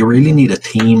 You really need a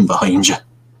team behind you.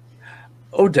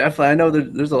 Oh, definitely. I know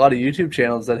there's a lot of YouTube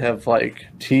channels that have like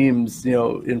teams,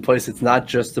 in place. It's not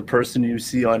just the person you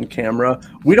see on camera.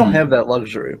 We don't have that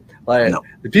luxury. Like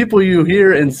the people you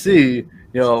hear and see,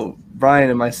 Brian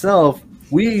and myself,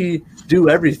 we do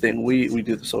everything. We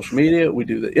do the social media, we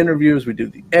do the interviews, we do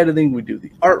the editing, we do the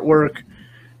artwork.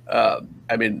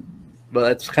 Well,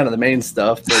 that's kind of the main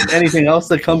stuff. But anything else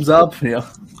that comes up,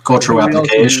 go through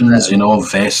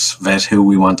applications, vet who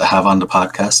we want to have on the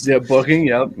podcast. Yeah, booking,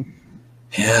 yep.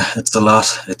 Yeah, it's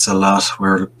a lot.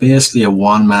 We're basically a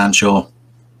one-man show.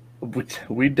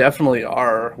 We definitely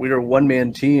are. We are a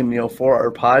one-man team, for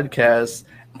our podcast.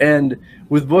 And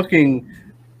with booking,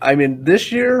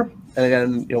 this year, and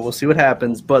again, we'll see what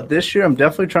happens. But this year, I'm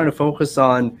definitely trying to focus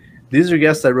on these are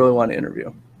guests I really want to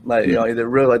interview. Like, either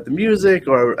really like the music,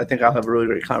 or I think I'll have a really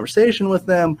great conversation with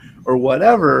them, or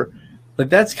whatever. Like,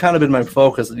 that's kind of been my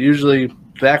focus. Usually,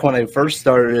 back when I first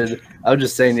started, I was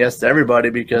just saying yes to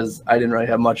everybody because I didn't really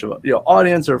have much of a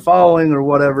audience or following or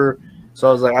whatever. So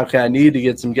I was like, okay, I need to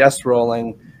get some guests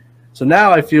rolling. So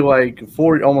now I feel like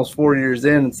almost 4 years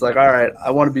in, it's like, all right,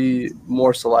 I want to be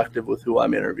more selective with who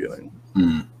I'm interviewing.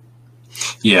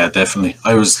 Yeah, definitely.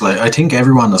 I think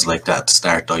everyone is like that at the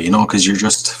start though, because you're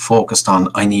just focused on,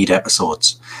 I need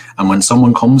episodes. And when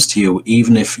someone comes to you,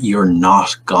 even if you're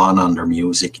not gone on their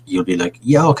music, you'll be like,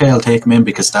 yeah, okay, I'll take them in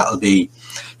because that'll be,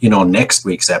 next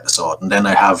week's episode. And then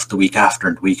I have the week after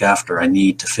and the week after. I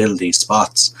need to fill these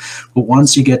spots. But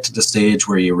once you get to the stage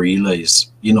where you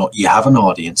realize, you have an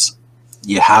audience,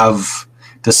 you have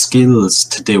the skills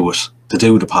to do it, to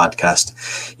do the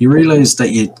podcast, you realize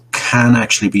that you can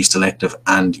actually be selective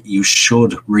and you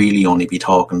should really only be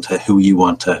talking to who you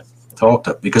want to talk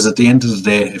to, because at the end of the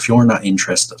day, if you're not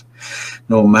interested,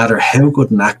 no matter how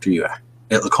good an actor you are,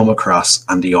 it'll come across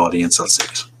and the audience will see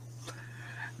it.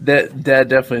 That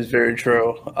definitely is very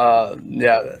true.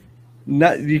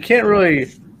 You can't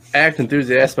really act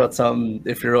enthusiastic about something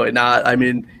if you're really not.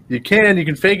 You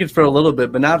can fake it for a little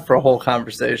bit, but not for a whole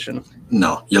conversation.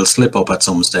 No, you'll slip up at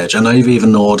some stage. And I've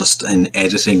even noticed in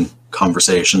editing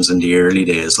conversations in the early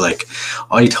days, like,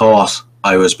 I thought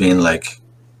I was being like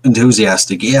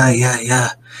enthusiastic, yeah.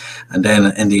 And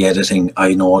then in the editing,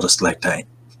 I noticed like that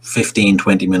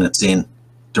 15-20 minutes in,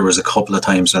 there was a couple of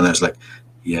times when I was like,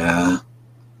 yeah,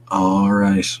 all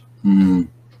right,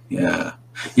 yeah.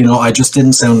 I just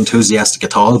didn't sound enthusiastic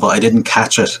at all, but I didn't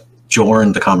catch it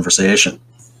during the conversation.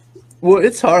 Well,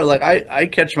 it's hard. Like, I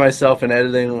catch myself in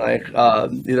editing, like,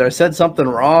 either I said something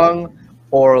wrong,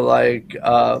 or like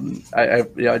I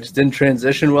just didn't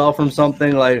transition well from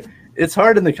something. Like, it's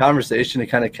hard in the conversation to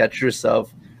kind of catch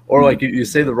yourself, or like you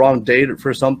say the wrong date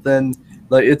for something.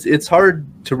 Like, it's hard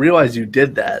to realize you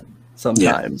did that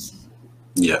sometimes.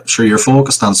 Yeah, sure. You're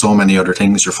focused on so many other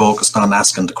things. You're focused on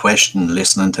asking the question,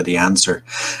 listening to the answer,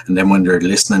 and then when you're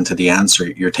listening to the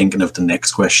answer, you're thinking of the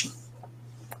next question.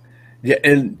 Yeah,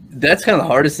 and that's kind of the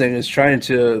hardest thing, is trying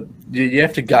to, you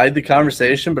have to guide the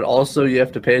conversation, but also you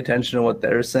have to pay attention to what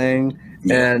they're saying.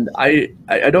 Yeah. And I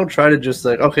don't try to just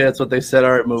like, okay, that's what they said,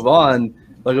 all right, move on.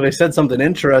 Like, if they said something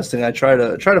interesting, I try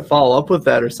to follow up with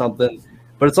that or something.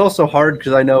 But it's also hard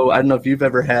because I don't know if you've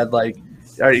ever had, like,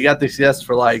 all right, you got this guest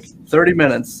for like 30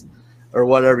 minutes or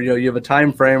whatever, you have a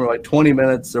time frame, or like 20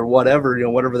 minutes or whatever,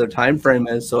 whatever their time frame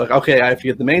is. So like, okay, I have to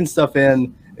get the main stuff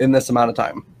in this amount of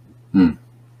time.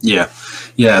 Yeah,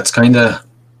 it's kind of,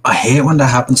 I hate when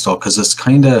that happens though, because it's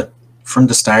kind of from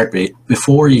the start,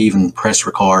 before you even press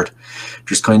record,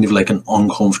 there's kind of like an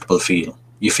uncomfortable feel.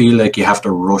 You feel like you have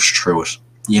to rush through it.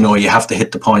 You have to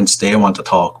hit the points they want to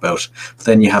talk about, but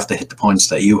then you have to hit the points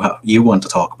that you want to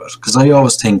talk about. Because I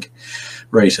always think,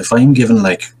 right, if I'm given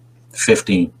like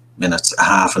 15 minutes, a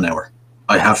half an hour,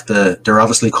 they're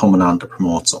obviously coming on to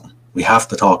promote something. We have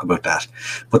to talk about that.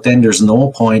 But then there's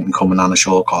no point in coming on a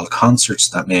show called Concerts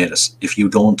That Made Us if you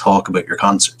don't talk about your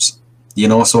concerts.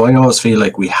 So I always feel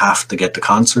like we have to get the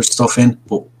concert stuff in,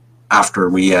 but after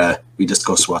we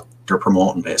discuss what they're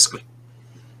promoting, basically.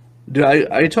 Dude,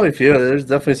 I totally feel it. There's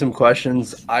definitely some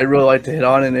questions I really like to hit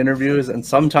on in interviews, and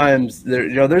sometimes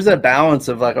there's that balance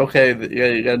of like, okay,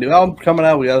 you got a new album coming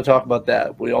out, we got to talk about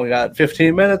that. We only got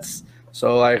 15 minutes,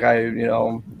 so like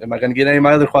am I going to get any of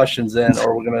my other questions in,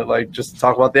 or we're going to like just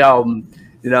talk about the album?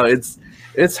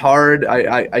 It's hard.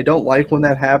 I don't like when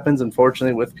that happens.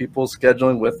 Unfortunately, with people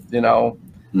scheduling, with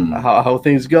how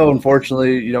things go.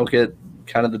 Unfortunately, you don't get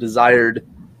kind of the desired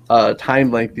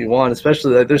time length you want,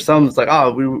 especially like there's some, it's like,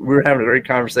 oh, we were having a great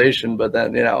conversation, but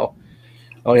then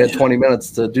only had 20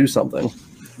 minutes to do something.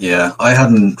 Yeah, I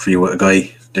had an interview with a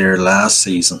guy there last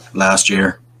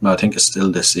year. No, I think it's still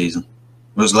this season.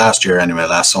 It was last year anyway,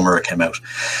 last summer it came out,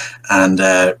 and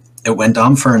it went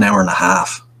on for an hour and a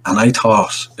half, and I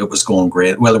thought it was going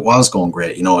great. Well, it was going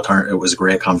great, it was a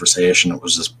great conversation. It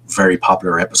was a very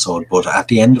popular episode, but at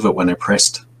the end of it, when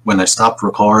I stopped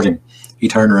recording, He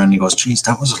turned around and he goes, geez,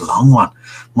 that was a long one.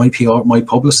 My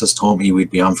publicist told me we'd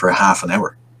be on for a half an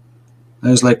hour. I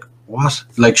was like, what?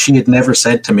 Like, she had never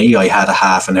said to me I had a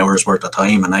half an hour's worth of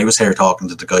time, and I was here talking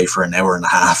to the guy for an hour and a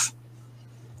half.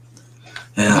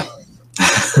 Yeah.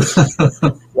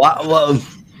 Wow.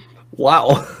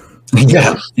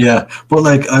 Yeah. But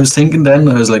like, I was thinking then,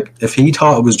 I was like, if he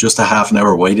thought it was just a half an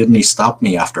hour, why didn't he stop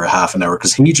me after a half an hour?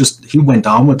 Because he went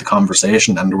on with the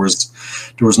conversation, and there was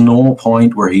no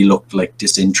point where he looked like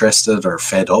disinterested or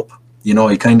fed up. You know,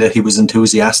 he was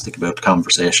enthusiastic about the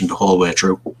conversation the whole way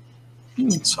through.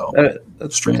 So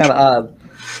that's strange. Kind of odd.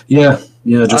 Yeah,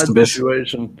 just a bit.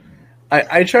 Situation.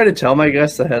 I try to tell my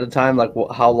guests ahead of time, like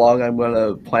how long I'm going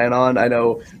to plan on. I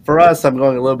know for us, I'm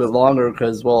going a little bit longer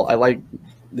because, well, I like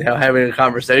having a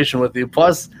conversation with you.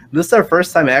 Plus, this is our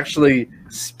first time actually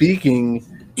speaking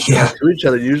to each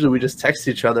other. Usually, we just text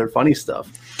each other funny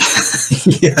stuff.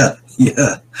 yeah.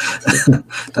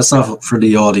 That's not for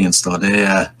the audience, though.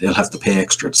 They'll have to pay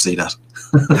extra to see that.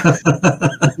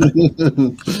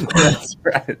 That's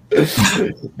right.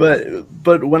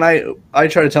 But when I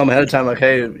try to tell them ahead of time, like,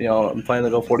 hey, I'm planning to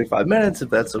go 45 minutes if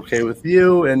that's okay with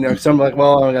you, and some like,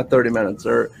 well, I only got 30 minutes,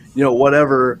 or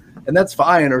whatever, and that's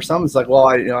fine. Or someone's like, well,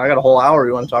 I got a whole hour.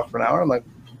 You want to talk for an hour? I'm like,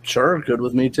 sure, good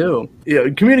with me too.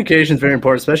 Communication is very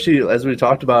important, especially as we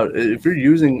talked about. If you're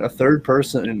using a third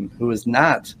person who is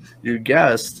not your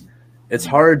guest, it's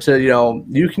hard to,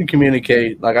 you can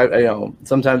communicate. Like I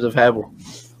sometimes I've had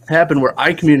happen where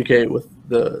I communicate with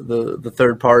the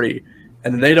third party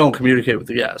and they don't communicate with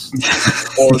the guest,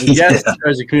 or the guest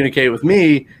tries to communicate with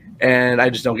me and I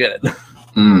just don't get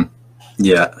it.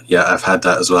 Yeah, I've had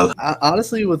that as well.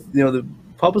 Honestly, with the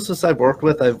publicists I've worked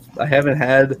with, I haven't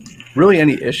had really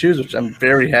any issues, which I'm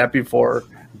very happy for.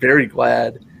 Very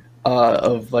glad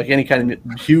of like any kind of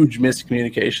huge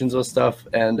miscommunications with stuff,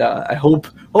 and I hope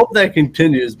that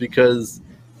continues, because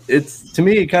to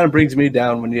me it kind of brings me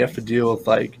down when you have to deal with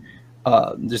like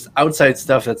just outside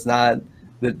stuff that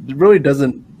really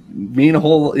doesn't mean a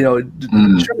whole, it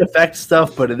shouldn't affect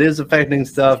stuff, but it is affecting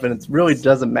stuff, and it really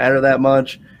doesn't matter that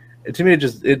much. To me,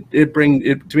 it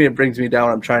brings me down.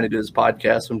 I'm trying to do this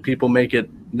podcast when people make it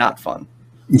not fun.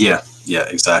 Yeah,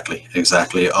 exactly.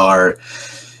 Or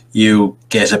you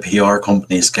get a PR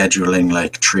company scheduling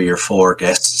like 3 or 4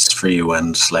 guests for you,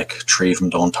 and like 3 of them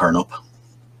don't turn up.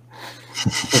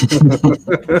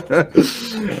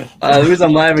 The reason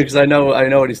I'm laughing because I know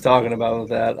what he's talking about with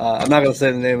that. I'm not going to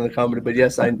say the name of the company, but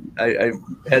yes, I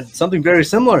had something very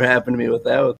similar happen to me with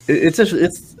that.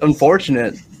 It's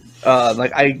unfortunate.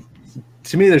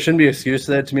 To me, there shouldn't be an excuse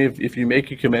to that. To me, if you make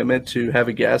a commitment to have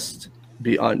a guest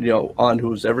be on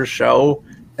who's ever show,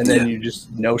 and then you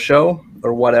just no show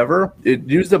or whatever, it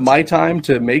used up my time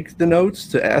to make the notes,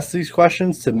 to ask these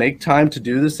questions, to make time to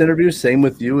do this interview. Same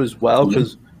with you as well,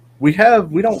 because we're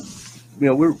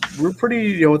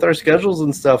pretty, with our schedules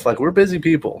and stuff, like we're busy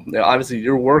people. Obviously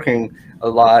you're working a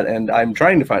lot and I'm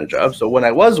trying to find a job. So when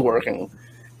I was working,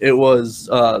 it was,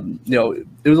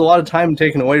 it was a lot of time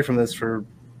taken away from this for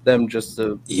them just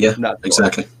to not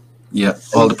exactly. Yeah.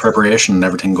 All the preparation and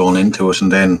everything going into it.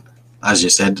 And then, as you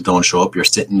said, they don't show up. You're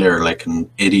sitting there like an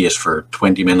idiot for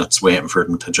 20 minutes waiting for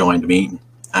them to join the meeting.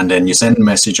 And then you send a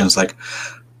message and it's like,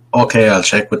 okay, I'll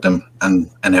check with them.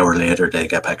 And an hour later, they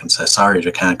get back and say, sorry,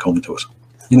 they can't come to it.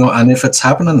 And if it's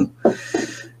happening,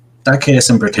 that case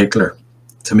in particular,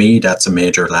 to me, that's a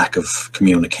major lack of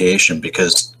communication,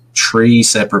 because 3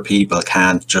 separate people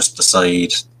can't just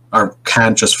decide or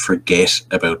can't just forget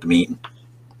about the meeting,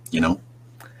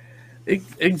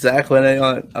 Exactly.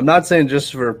 And I'm not saying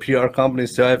just for PR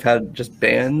companies too. I've had just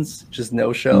bands just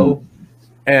no show.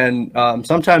 And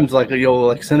sometimes like you'll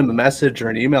like send them a message or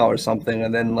an email or something,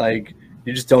 and then like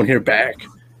you just don't hear back,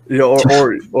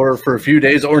 or for a few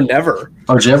days or never.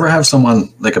 Or did you ever have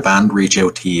someone like a band reach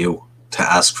out to you to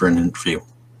ask for an interview?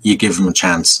 You give them a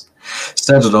chance,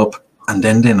 set it up, and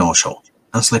then they no show.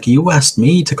 And it's like, you asked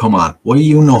me to come on. Why are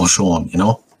you no showing?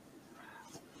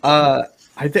 I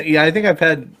think I've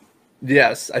had.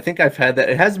 Yes, I think I've had that.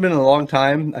 It hasn't been in a long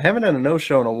time. I haven't had a no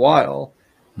show in a while.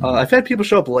 I've had people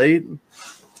show up late.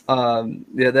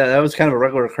 That was kind of a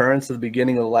regular occurrence at the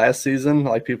beginning of the last season.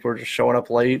 Like people were just showing up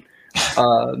late,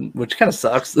 which kind of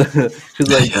sucks.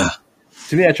 Because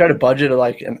to me, I try to budget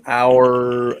like an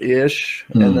hour ish,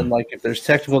 and then like if there's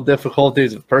technical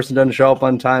difficulties, if a person doesn't show up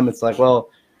on time, it's like, well,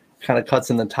 kind of cuts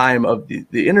in the time of the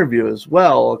interview as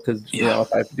well. Because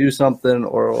if I have to do something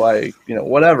or like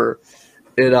whatever,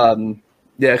 it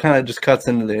kind of just cuts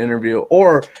into the interview.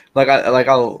 Or like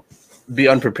I'll be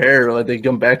unprepared, like they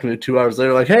come back to me 2 hours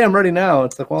later like, hey, I'm ready now.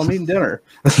 It's like, well, I'm eating dinner.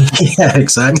 Yeah,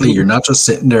 exactly. You're not just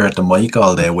sitting there at the mic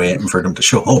all day waiting for them to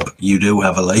show up. You do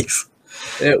have a life.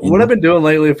 What I've been doing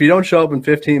lately, if you don't show up in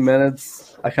 15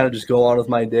 minutes, I kind of just go on with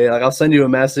my day. Like I'll send you a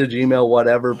message, email,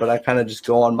 whatever, but I kind of just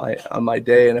go on my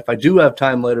day. And if I do have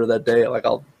time later that day, like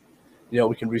I'll,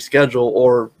 we can reschedule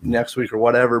or next week or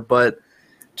whatever. But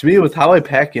to me, with how I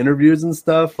pack interviews and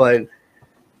stuff, like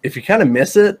if you kind of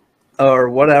miss it or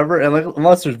whatever, and like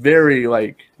unless there's very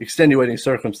like extenuating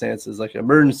circumstances, like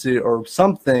emergency or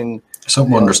something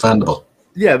understandable.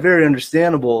 Yeah, very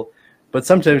understandable. But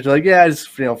sometimes you're like, yeah, I just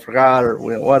forgot or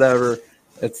whatever.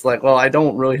 It's like, well, I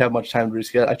don't really have much time to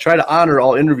reschedule. I try to honor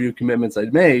all interview commitments I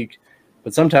make,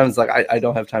 but sometimes like I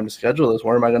don't have time to schedule this.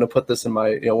 Where am I going to put this in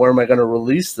my, where am I going to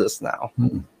release this now?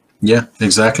 Yeah,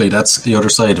 exactly. That's the other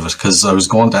side of it. Because I was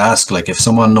going to ask, like, if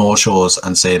someone no shows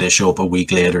and say they show up a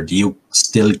week later, do you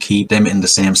still keep them in the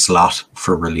same slot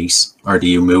for release, or do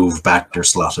you move back their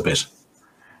slot a bit?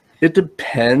 It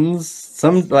depends.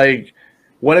 Some like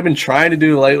what I've been trying to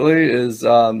do lately is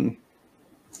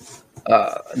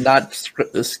not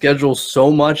schedule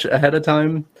so much ahead of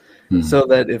time, so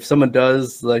that if someone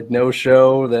does like no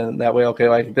show, then that way, okay,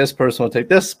 like this person will take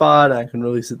this spot, I can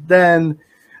release it then.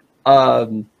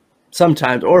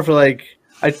 Sometimes, or for like,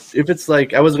 if it's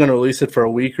like I wasn't going to release it for a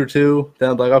week or two, then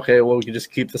I'm like, okay, well, we can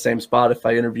just keep the same spot. If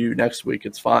I interview next week,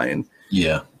 it's fine.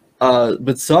 Yeah.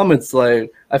 But some, it's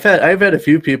like I've had a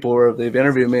few people where they've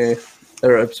interviewed me,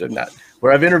 or not,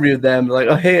 where I've interviewed them, like,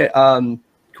 oh hey, can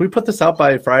we put this out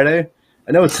by Friday?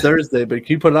 I know it's Thursday, but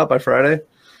can you put it out by Friday?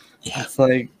 Yeah. It's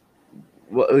like,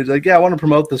 yeah, I want to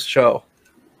promote this show,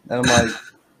 and I'm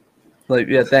like,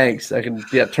 yeah, thanks. I can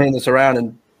turn this around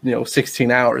in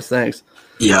 16 hours. Thanks.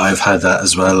 Yeah, I've had that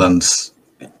as well, and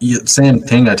same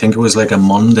thing. I think it was like a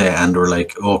Monday, and we're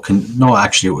like,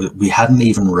 actually, we hadn't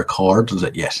even recorded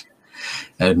it yet.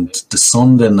 And the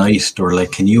Sunday night, they were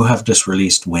like, can you have this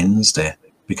released Wednesday?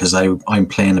 Because I'm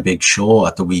playing a big show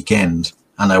at the weekend,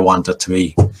 and I want it to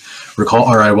be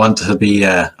I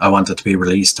want it to be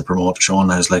released to promote the show.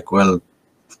 And I was like, well,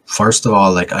 first of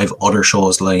all, like I've other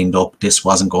shows lined up. This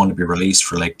wasn't going to be released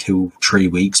for like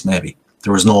 2-3 weeks, maybe.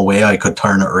 There was no way I could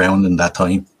turn it around in that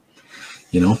time,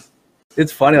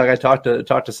 It's funny. Like I talked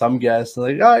to some guests, and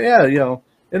like, oh yeah,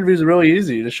 interviews are really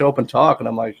easy to show up and talk, and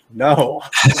I'm like, no,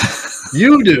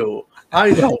 you do.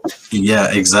 I don't.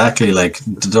 Yeah, exactly. Like,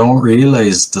 they don't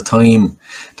realize the time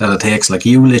that it takes. Like,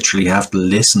 you literally have to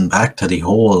listen back to the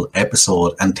whole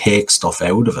episode and take stuff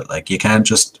out of it. Like, you can't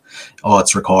just,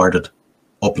 it's recorded,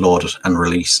 upload it, and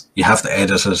release. You have to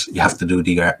edit it. You have to do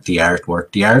the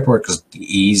artwork. The artwork is the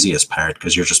easiest part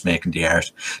because you're just making the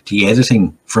art. The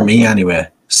editing, for me anyway,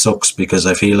 sucks because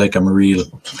I feel like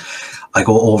I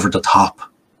go over the top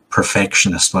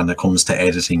perfectionist when it comes to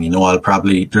editing.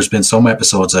 There's been some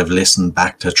episodes I've listened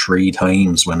back to 3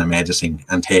 times when I'm editing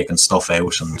and taking stuff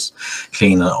out and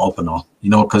cleaning it up and all,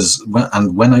 because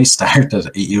when I started,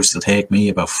 it used to take me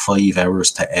about 5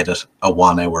 hours to edit a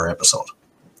 1-hour episode.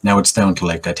 Now it's down to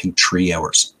like, I think 3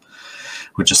 hours,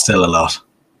 which is still a lot.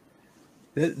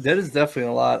 That is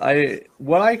definitely a lot.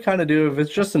 What I kind of do, if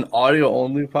it's just an audio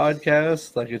only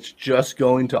podcast, like it's just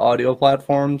going to audio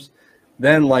platforms,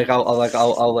 then like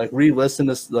I'll re-listen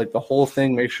to like the whole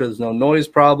thing, make sure there's no noise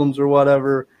problems or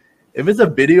whatever. If it's a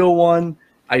video one,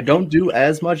 I don't do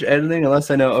as much editing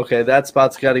unless I know, okay, that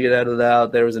spot's got to get edited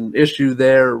out. There was an issue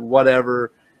there,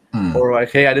 whatever. Or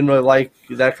like, hey, I didn't really like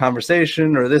that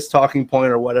conversation or this talking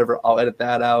point or whatever. I'll edit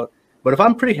that out. But if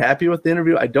I'm pretty happy with the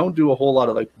interview, I don't do a whole lot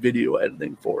of like video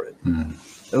editing for it.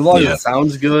 As long as it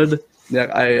sounds good.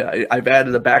 I've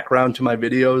added a background to my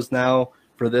videos now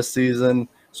for this season.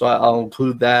 So I'll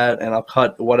include that, and I'll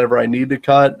cut whatever I need to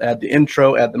cut, add the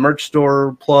intro, add the merch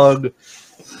store plug,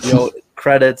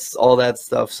 credits, all that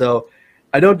stuff. So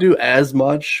I don't do as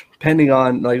much, depending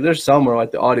on, like, there's some where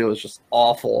like the audio is just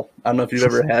awful. I don't know if you've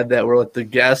ever had that where like the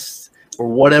guests, for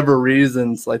whatever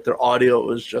reasons, like their audio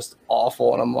is just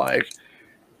awful, and I'm like,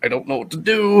 I don't know what to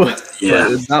do. Yeah,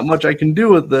 there's not much I can do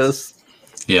with this.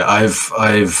 Yeah,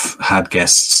 I've had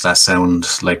guests that sound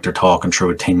like they're talking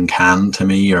through a tin can to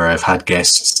me, or I've had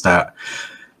guests that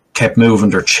kept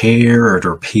moving their chair,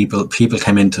 or people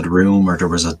came into the room, or there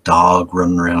was a dog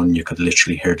running around. You could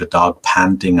literally hear the dog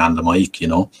panting on the mic,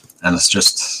 and it's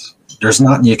just, there's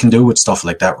nothing you can do with stuff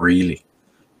like that, really.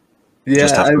 Yeah,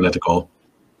 just have to let it go.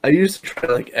 I used to try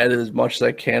to like edit as much as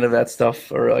I can of that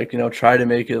stuff, or like try to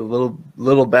make it a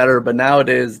little better. But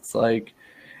nowadays it's like,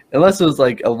 unless it was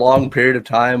like a long period of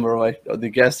time where like the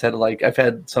guests had like, I've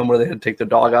had some where they had to take the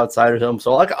dog outside or something.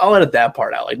 So like I'll edit that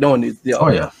part out. Like no one needs, it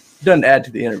doesn't add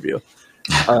to the interview.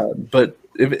 But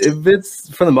if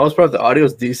it's, for the most part, if the audio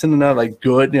is decent enough, like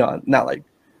good, not like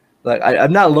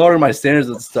I'm not lowering my standards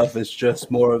and stuff. It's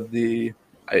just more of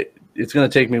it's going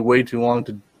to take me way too long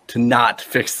to to not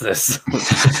fix this.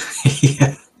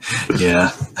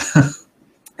 yeah.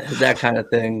 That kind of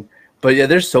thing. But yeah,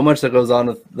 there's so much that goes on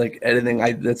with like editing.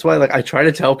 That's why like I try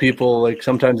to tell people, like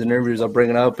sometimes in interviews I'll bring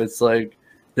it up. It's like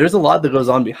there's a lot that goes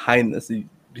on behind this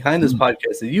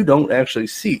podcast that you don't actually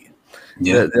see.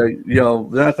 Yeah. That, you know,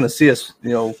 they're not going to see us, you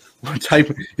know, type,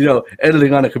 you know,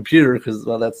 editing on a computer because,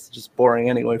 well, that's just boring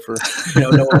anyway. For, you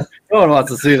know, no one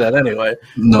wants to see that anyway.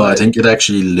 No, but, I think you'd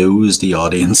actually lose the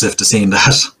audience if they're seeing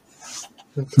that.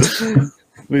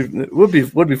 It would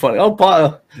be funny. Oh,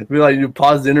 be like you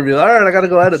pause the interview. All right, I got to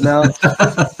go edit now.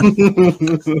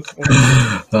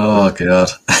 Oh God.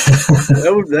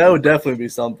 that would definitely be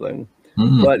something.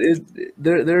 Mm. But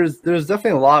there's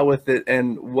definitely a lot with it,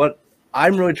 and what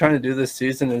I'm really trying to do this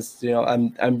season is, you know,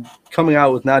 I'm coming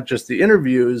out with not just the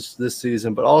interviews this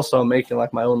season, but also making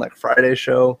like my own like Friday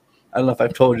show. I don't know if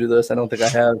I've told you this. I don't think I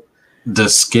have. The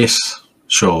skit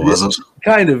show, was it?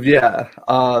 Kind of, yeah.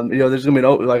 You know, there's gonna be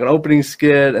an opening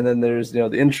skit, and then there's, you know,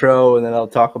 the intro, and then I'll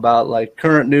talk about like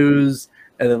current news,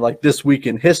 and then like this week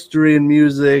in history and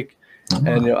music,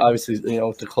 and, you know, obviously, you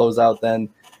know, to close out then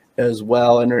as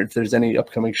well, and if there's any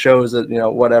upcoming shows that, you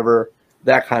know, whatever,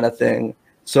 that kind of thing.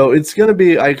 So it's going to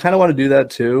be, I kind of want to do that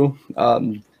too,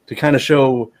 to kind of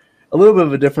show a little bit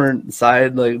of a different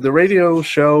side. Like the radio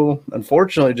show,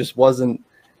 unfortunately, just wasn't,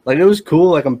 like, it was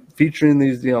cool. Like I'm featuring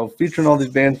these, you know, featuring all these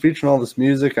bands, featuring all this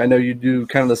music. I know you do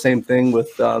kind of the same thing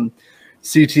with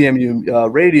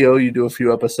CTMU radio. You do a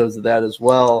few episodes of that as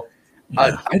well.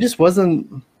 Yeah. I just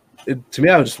wasn't, to me,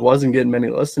 I just wasn't getting many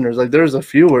listeners. Like there's a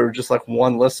few where just like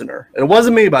one listener. It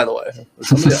wasn't me, by the way.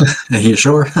 Are you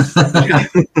sure?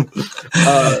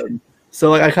 So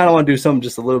like I kind of want to do something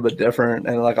just a little bit different,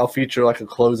 and like I'll feature like a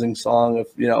closing song, if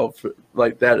you know,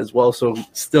 like that as well. So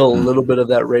still a little bit of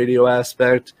that radio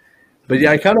aspect. But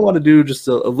yeah, I kind of want to do just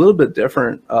a little bit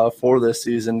different for this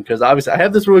season, because obviously I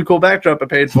have this really cool backdrop I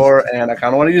paid for, and I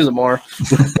kind of want to use it more.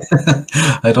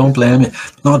 I don't blame you.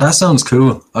 No, that sounds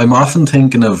cool. I'm often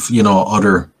thinking of, you know,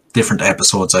 other different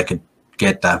episodes I could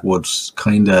get that would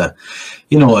kind of,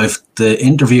 you know, if the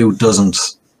interview doesn't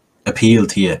appeal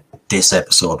to you, this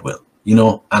episode will, you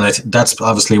know, and that's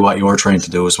obviously what you're trying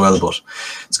to do as well. But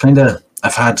it's kind of,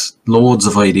 I've had loads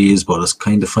of ideas, but it's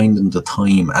kind of finding the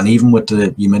time. And even with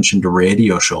you mentioned the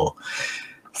radio show,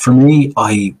 for me,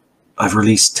 I've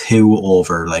released 2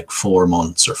 over like 4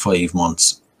 months or 5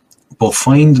 months, but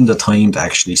finding the time to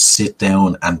actually sit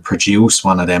down and produce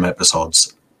one of them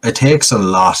episodes, it takes a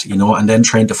lot, you know, and then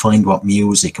trying to find what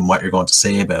music and what you're going to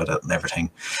say about it and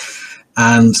everything.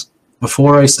 And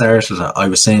before I started it, I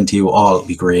was saying to you, oh, it'll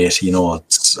be great. You know,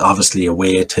 it's obviously a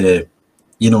way to,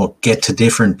 you know, get to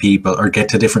different people or get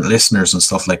to different listeners and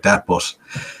stuff like that. But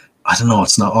I don't know,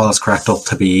 it's not all it's cracked up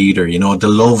to be either. You know, the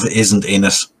love isn't in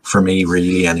it for me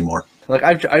really anymore. Like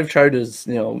I've tried to,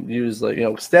 you know, use like, you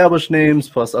know, established names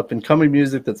plus up and coming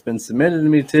music that's been submitted to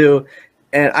me too.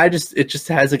 And it just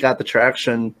hasn't got the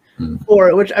traction for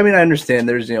it, which, I mean, I understand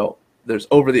there's, you know, there's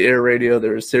over the air radio,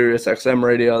 there's Sirius XM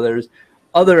radio, there's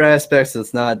other aspects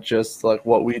that's not just like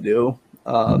what we do.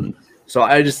 So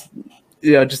I just,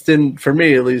 you know, just didn't, for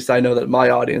me at least, I know that my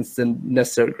audience didn't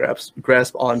necessarily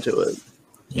grasp onto it.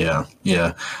 Yeah.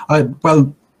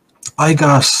 I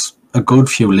got a good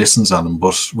few listens on them,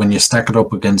 but when you stack it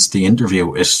up against the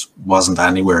interview, it wasn't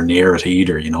anywhere near it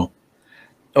either, you know.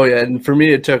 Oh yeah, and for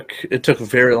me, it took a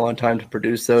very long time to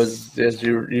produce those, as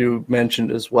you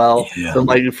mentioned as well. Yeah. So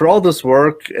like for all this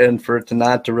work and for it to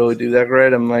not to really do that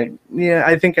great, I'm like, yeah,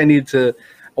 I think I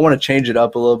want to change it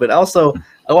up a little bit. Also,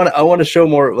 I want to show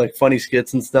more like funny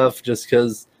skits and stuff, just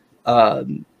because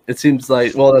it seems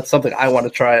like, well, that's something I want to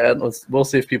try out. We'll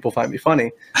see if people find me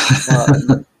funny.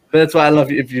 But that's why I don't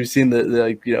know if you've seen the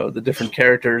like, you know, the different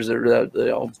characters that, you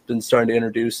know, been starting to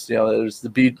introduce. You know, there's the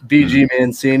BG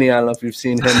Mancini. I don't know if you've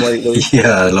seen him lately.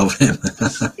 Yeah, I love him.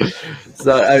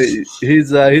 So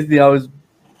he's always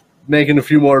making a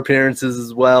few more appearances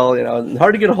as well. You know,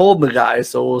 hard to get a hold of the guy,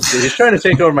 so we'll see. He's trying to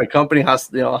take over my company.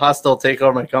 Hostile take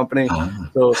over my company.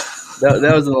 So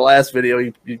that was in the last video.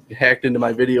 He hacked into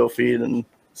my video feed and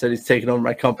said he's taking over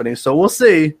my company. So we'll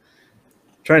see.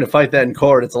 Trying to fight that in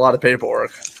court, it's a lot of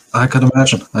paperwork. I could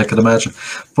imagine.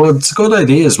 But it's a good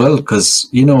idea as well, because,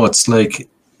 you know, it's like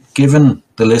giving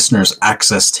the listeners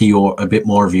access to a bit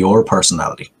more of your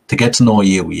personality, to get to know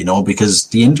you, you know, because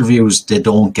the interviews, they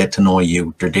don't get to know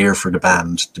you. They're there for the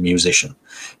band, the musician,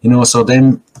 you know, so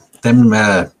them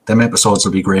episodes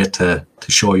will be great to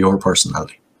show your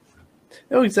personality.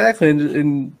 Oh, exactly.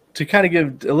 And to kind of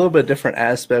give a little bit different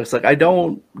aspects, like I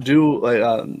don't do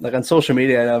like on social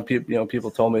media. I know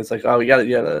people told me it's like, oh, you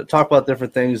gotta talk about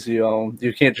different things.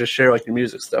 You can't just share like your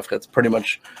music stuff. That's pretty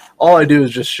much all I do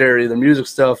is just share either music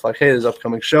stuff, like, hey, there's an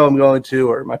upcoming show I'm going to,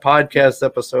 or my podcast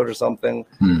episode or something.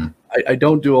 I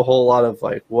don't do a whole lot of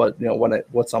like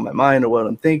what's on my mind or what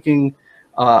I'm thinking.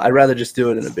 I'd rather just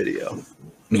do it in a video.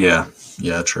 Yeah,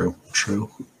 true.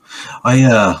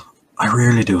 I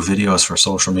rarely do videos for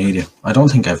social media. I don't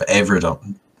think I've ever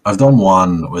done. I've done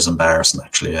one that was embarrassing,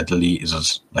 actually. I deleted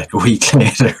it like a week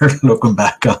later, looking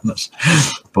back on it.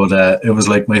 But it was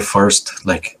like my first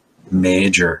like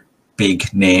major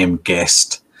big name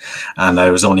guest. And I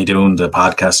was only doing the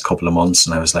podcast a couple of months,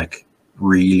 and I was like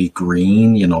really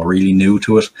green, really new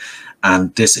to it.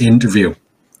 And this interview,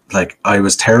 like, I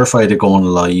was terrified of going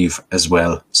live as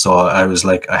well. So I was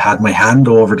like, I had my hand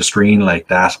over the screen like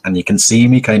that, and you can see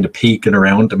me kind of peeking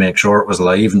around to make sure it was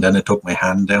live. And then I took my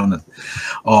hand down, and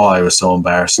I was so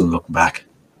embarrassed looking back,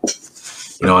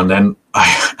 and then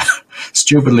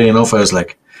stupidly enough, I was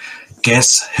like,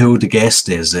 guess who the guest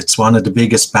is? It's one of the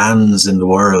biggest bands in the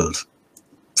world.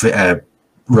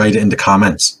 Write it in the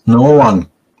comments.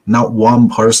 Not one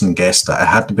person guessed that. I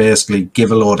had to basically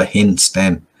give a load of hints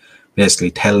then,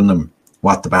 basically telling them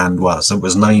what the band was. It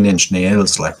was Nine Inch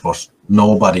Nails, but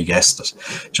nobody guessed it.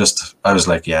 I was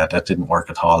like, yeah, that didn't work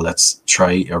at all. Let's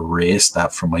try erase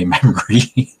that from my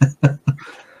memory.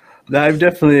 Now, I've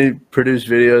definitely produced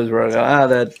videos where I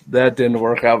go, that didn't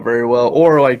work out very well,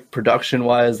 or like production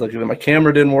wise, like either my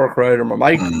camera didn't work right or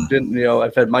my mic didn't.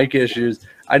 I've had mic issues.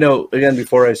 I know, again,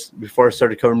 before I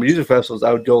started covering music festivals,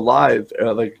 I would go live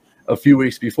like a few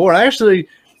weeks before. I actually,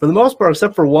 for the most part,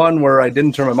 except for one where I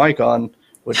didn't turn my mic on,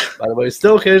 which, by the way,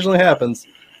 still occasionally happens,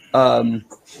 I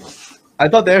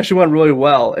thought they actually went really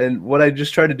well. And what I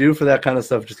just try to do for that kind of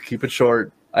stuff, just keep it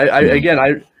short. I'm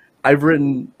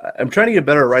trying to get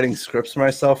better at writing scripts for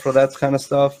myself for that kind of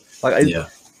stuff. Like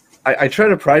I try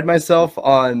to pride myself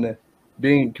on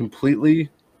being completely,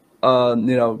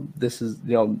 this is,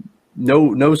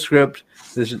 no script.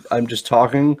 I'm just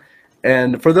talking.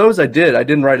 And for those I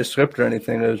didn't write a script or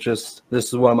anything. It was just, this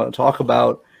is what I'm going to talk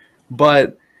about.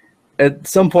 But at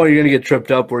some point you're going to get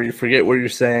tripped up where you forget what you're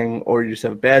saying, or you just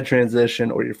have a bad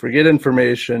transition, or you forget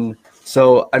information.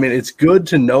 So, I mean, it's good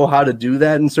to know how to do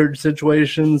that in certain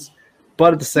situations,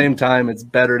 but at the same time, it's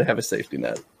better to have a safety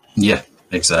net. Yeah,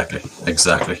 exactly.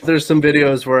 There's some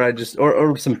videos where I just,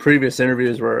 or some previous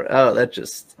interviews where,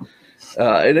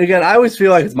 and again, I always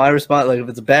feel like it's my response. Like if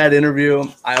it's a bad interview,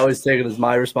 I always take it as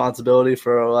my responsibility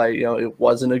for it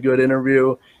wasn't a good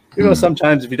interview.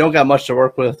 Sometimes if you don't got much to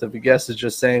work with, if a guest is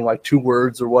just saying like 2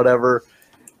 words or whatever,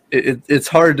 it's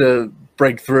hard to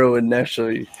break through and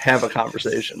actually have a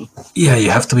conversation. Yeah,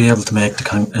 you have to be able to make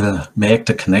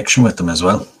the connection with them as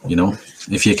well.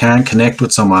 If you can't connect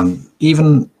with someone,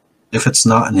 even if it's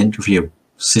not an interview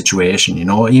situation,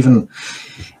 even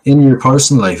in your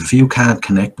personal life, if you can't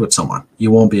connect with someone, you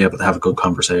won't be able to have a good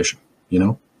conversation.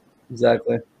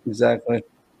 Exactly.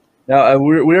 Now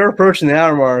we are approaching the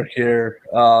hour mark here.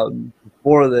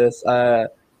 For this, I've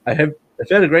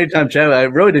had a great time chatting. I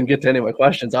really didn't get to any of my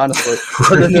questions, honestly,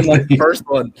 other than like the first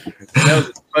one. That was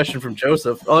a question from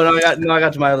Joseph. Oh no, I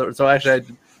got to my other. So actually,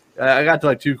 I got to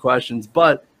like 2 questions,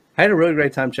 but I had a really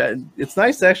great time chatting. It's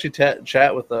nice to actually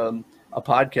chat with a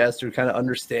podcaster who kind of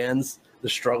understands the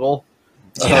struggle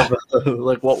of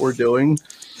like what we're doing.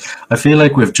 I feel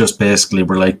like we're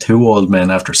like 2 old men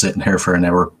after sitting here for an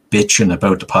hour bitching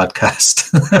about the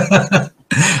podcast.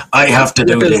 I have to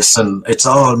do this, and it's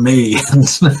all me.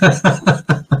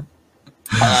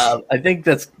 I think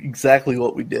that's exactly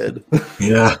what we did.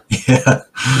 Yeah.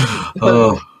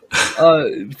 Oh.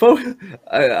 Folks,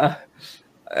 I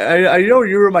know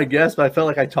you were my guest, but I felt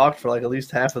like I talked for like at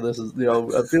least half of this.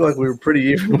 I feel like we were pretty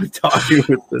even with talking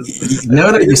with this.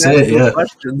 Now that you say it, yeah.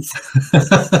 Questions.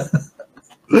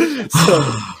 So,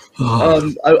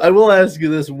 I will ask you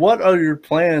this: what are your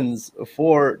plans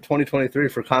for 2023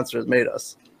 for Concert Has Made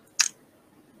Us?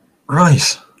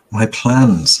 Right, my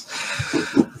plans.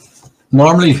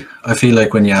 Normally, I feel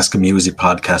like when you ask a music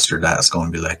podcaster, that's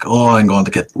going to be like, "Oh, I'm going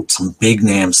to get some big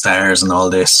name stars and all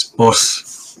this," but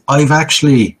I've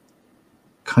actually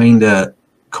kind of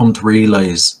come to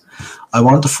realize I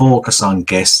want to focus on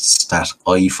guests that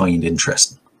I find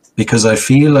interesting, because I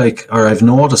feel like, or I've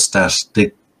noticed that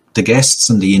the guests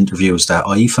and the interviews that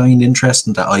I find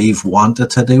interesting, that I've wanted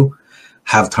to do,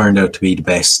 have turned out to be the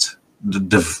best.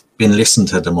 They've been listened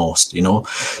to the most,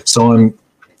 So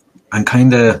I'm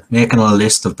kind of making a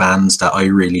list of bands that I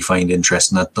really find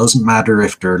interesting. It doesn't matter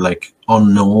if they're like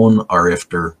unknown or if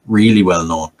they're really well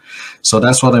known. So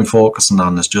that's what I'm focusing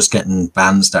on, is just getting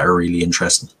bands that are really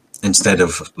interesting. instead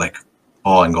of like,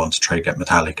 oh, I'm going to try to get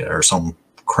Metallica or some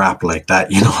crap like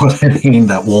that, you know what I mean?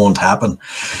 That won't happen.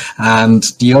 And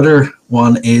the other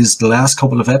one is the last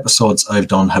couple of episodes I've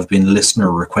done have been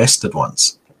listener requested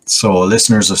ones. So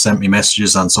listeners have sent me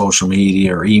messages on social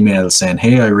media or emails saying,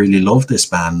 hey, I really love this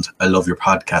band. I love your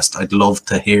podcast. I'd love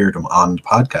to hear them on the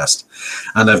podcast.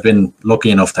 And I've been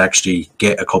lucky enough to actually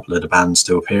get a couple of the bands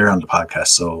to appear on the podcast.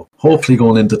 So hopefully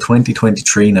going into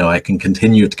 2023 now, I can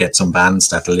continue to get some bands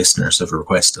that the listeners have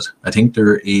requested. I think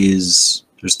there's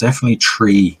definitely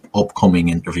 3 upcoming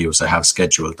interviews I have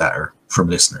scheduled that are from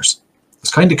listeners.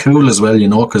 It's kind of cool as well, you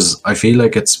know, because I feel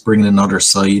like it's bringing another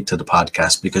side to the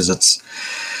podcast, because it's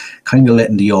kind of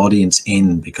letting the audience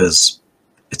in, because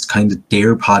it's kind of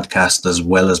their podcast as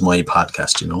well as my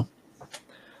podcast, you know?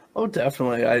 Oh,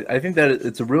 definitely. I think that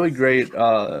it's a really great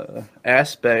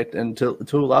aspect, and to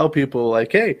allow people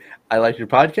like, hey, I like your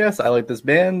podcast, I like this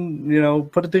band, you know,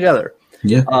 put it together.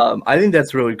 Yeah. I think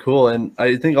that's really cool, and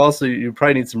I think also you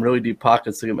probably need some really deep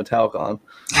pockets to get Metallica on.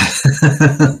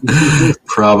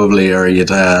 Probably, or you'd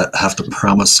have to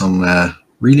promise some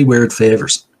really weird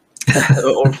favors.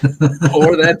 or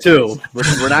that too, which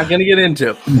we're not going to get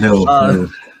into. No.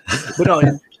 But no,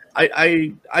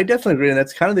 I definitely agree, and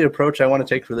that's kind of the approach I want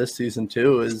to take for this season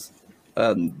too. Is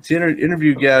to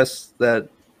interview guests that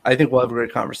I think we'll have a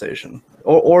great conversation.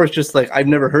 Or it's just like, I've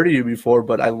never heard of you before,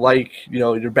 but I like, you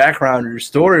know, your background or your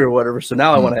story or whatever. So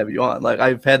now I want to have you on. Like,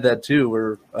 I've had that too,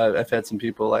 where I've had some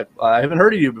people like, I haven't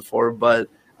heard of you before, but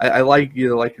I like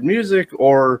either like your music,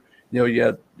 or, you know, you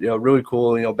have, you know, really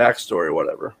cool, you know, backstory or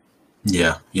whatever.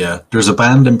 Yeah. There's a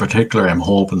band in particular I'm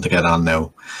hoping to get on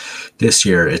now this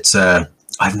year. It's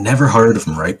I've never heard of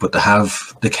them, right? But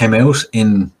they came out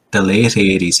in the late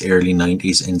 80s, early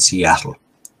 90s in Seattle.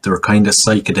 They were kind of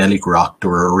psychedelic rock. They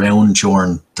were around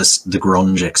during the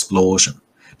grunge explosion.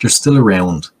 They're still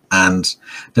around, and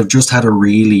they've just had a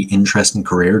really interesting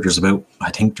career. I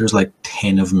think there's like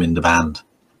 10 of them in the band,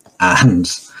 and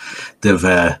they've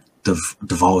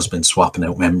always been swapping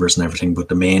out members and everything, but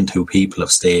the main 2 people have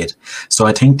stayed. So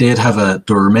I think they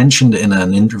were mentioned in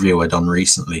an interview I done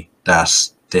recently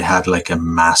that they had like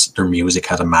their music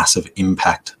had a massive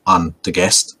impact on the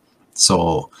guest.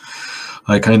 So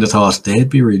I kind of thought they'd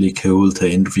be really cool to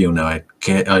interview now. I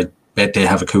bet they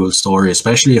have a cool story,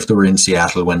 especially if they were in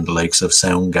Seattle when the likes of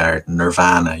Soundgarden,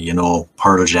 Nirvana, you know,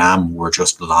 Pearl Jam were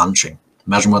just launching.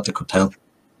 Imagine what they could tell.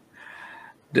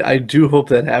 I do hope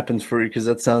that happens for you, because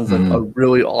that sounds like a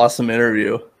really awesome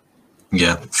interview.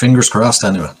 Yeah, fingers crossed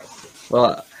anyway.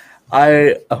 Well,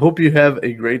 I hope you have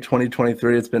a great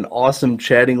 2023. It's been awesome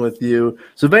chatting with you.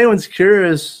 So if anyone's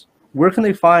curious, where can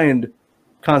they find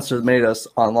Concert Made Us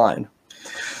online?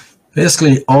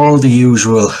 Basically, all the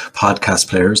usual podcast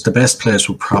players. The best place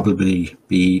would probably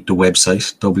be the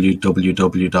website,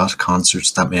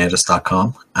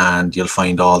 www.concertsthatmadeus.com, and you'll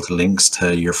find all the links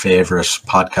to your favorite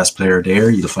podcast player there.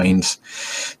 You'll find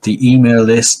the email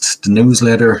list, the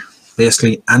newsletter,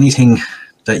 basically anything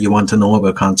that you want to know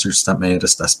about Concerts That Made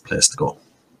Us, that's the place to go.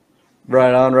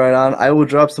 Right on. I will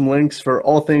drop some links for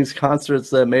all things Concerts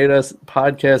That Made Us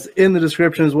podcast in the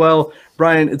description as well.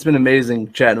 Brian, it's been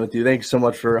amazing chatting with you. Thank you so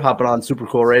much for hopping on Super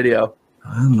Cool Radio.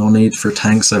 No need for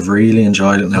thanks. I've really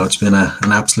enjoyed it now. It's been an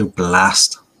absolute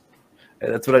blast.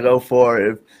 Hey, that's what I go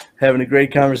for. Having a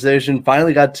great conversation.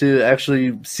 Finally got to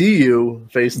actually see you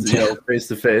face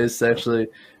to face. Actually,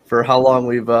 for how long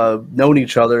we've known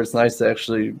each other, it's nice to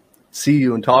actually see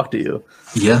you and talk to you.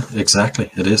 Yeah,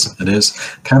 exactly. It is.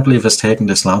 Can't believe it's taken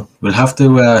this long. We'll have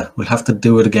to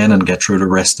do it again and get through the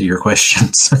rest of your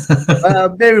questions.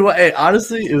 Maybe. Hey,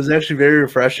 honestly, it was actually very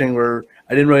refreshing, where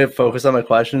I didn't really have to focus on my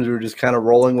questions. We were just kind of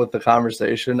rolling with the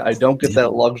conversation. I don't get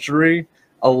that luxury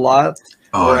a lot,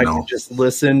 where I can just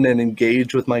listen and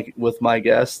engage with my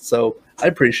guests. So I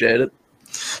appreciate it.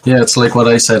 Yeah, it's like what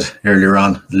I said earlier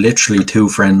on. Literally 2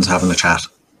 friends having a chat.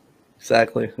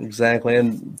 Exactly.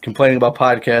 And complaining about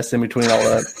podcasts in between all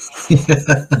that.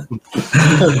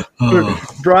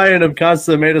 Brian of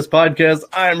Concert That Made Us podcast.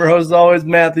 I'm your host, as always,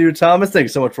 Matthew Thomas.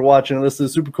 Thanks so much for watching and listening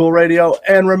to Super Cool Radio.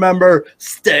 And remember,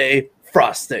 stay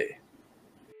frosty.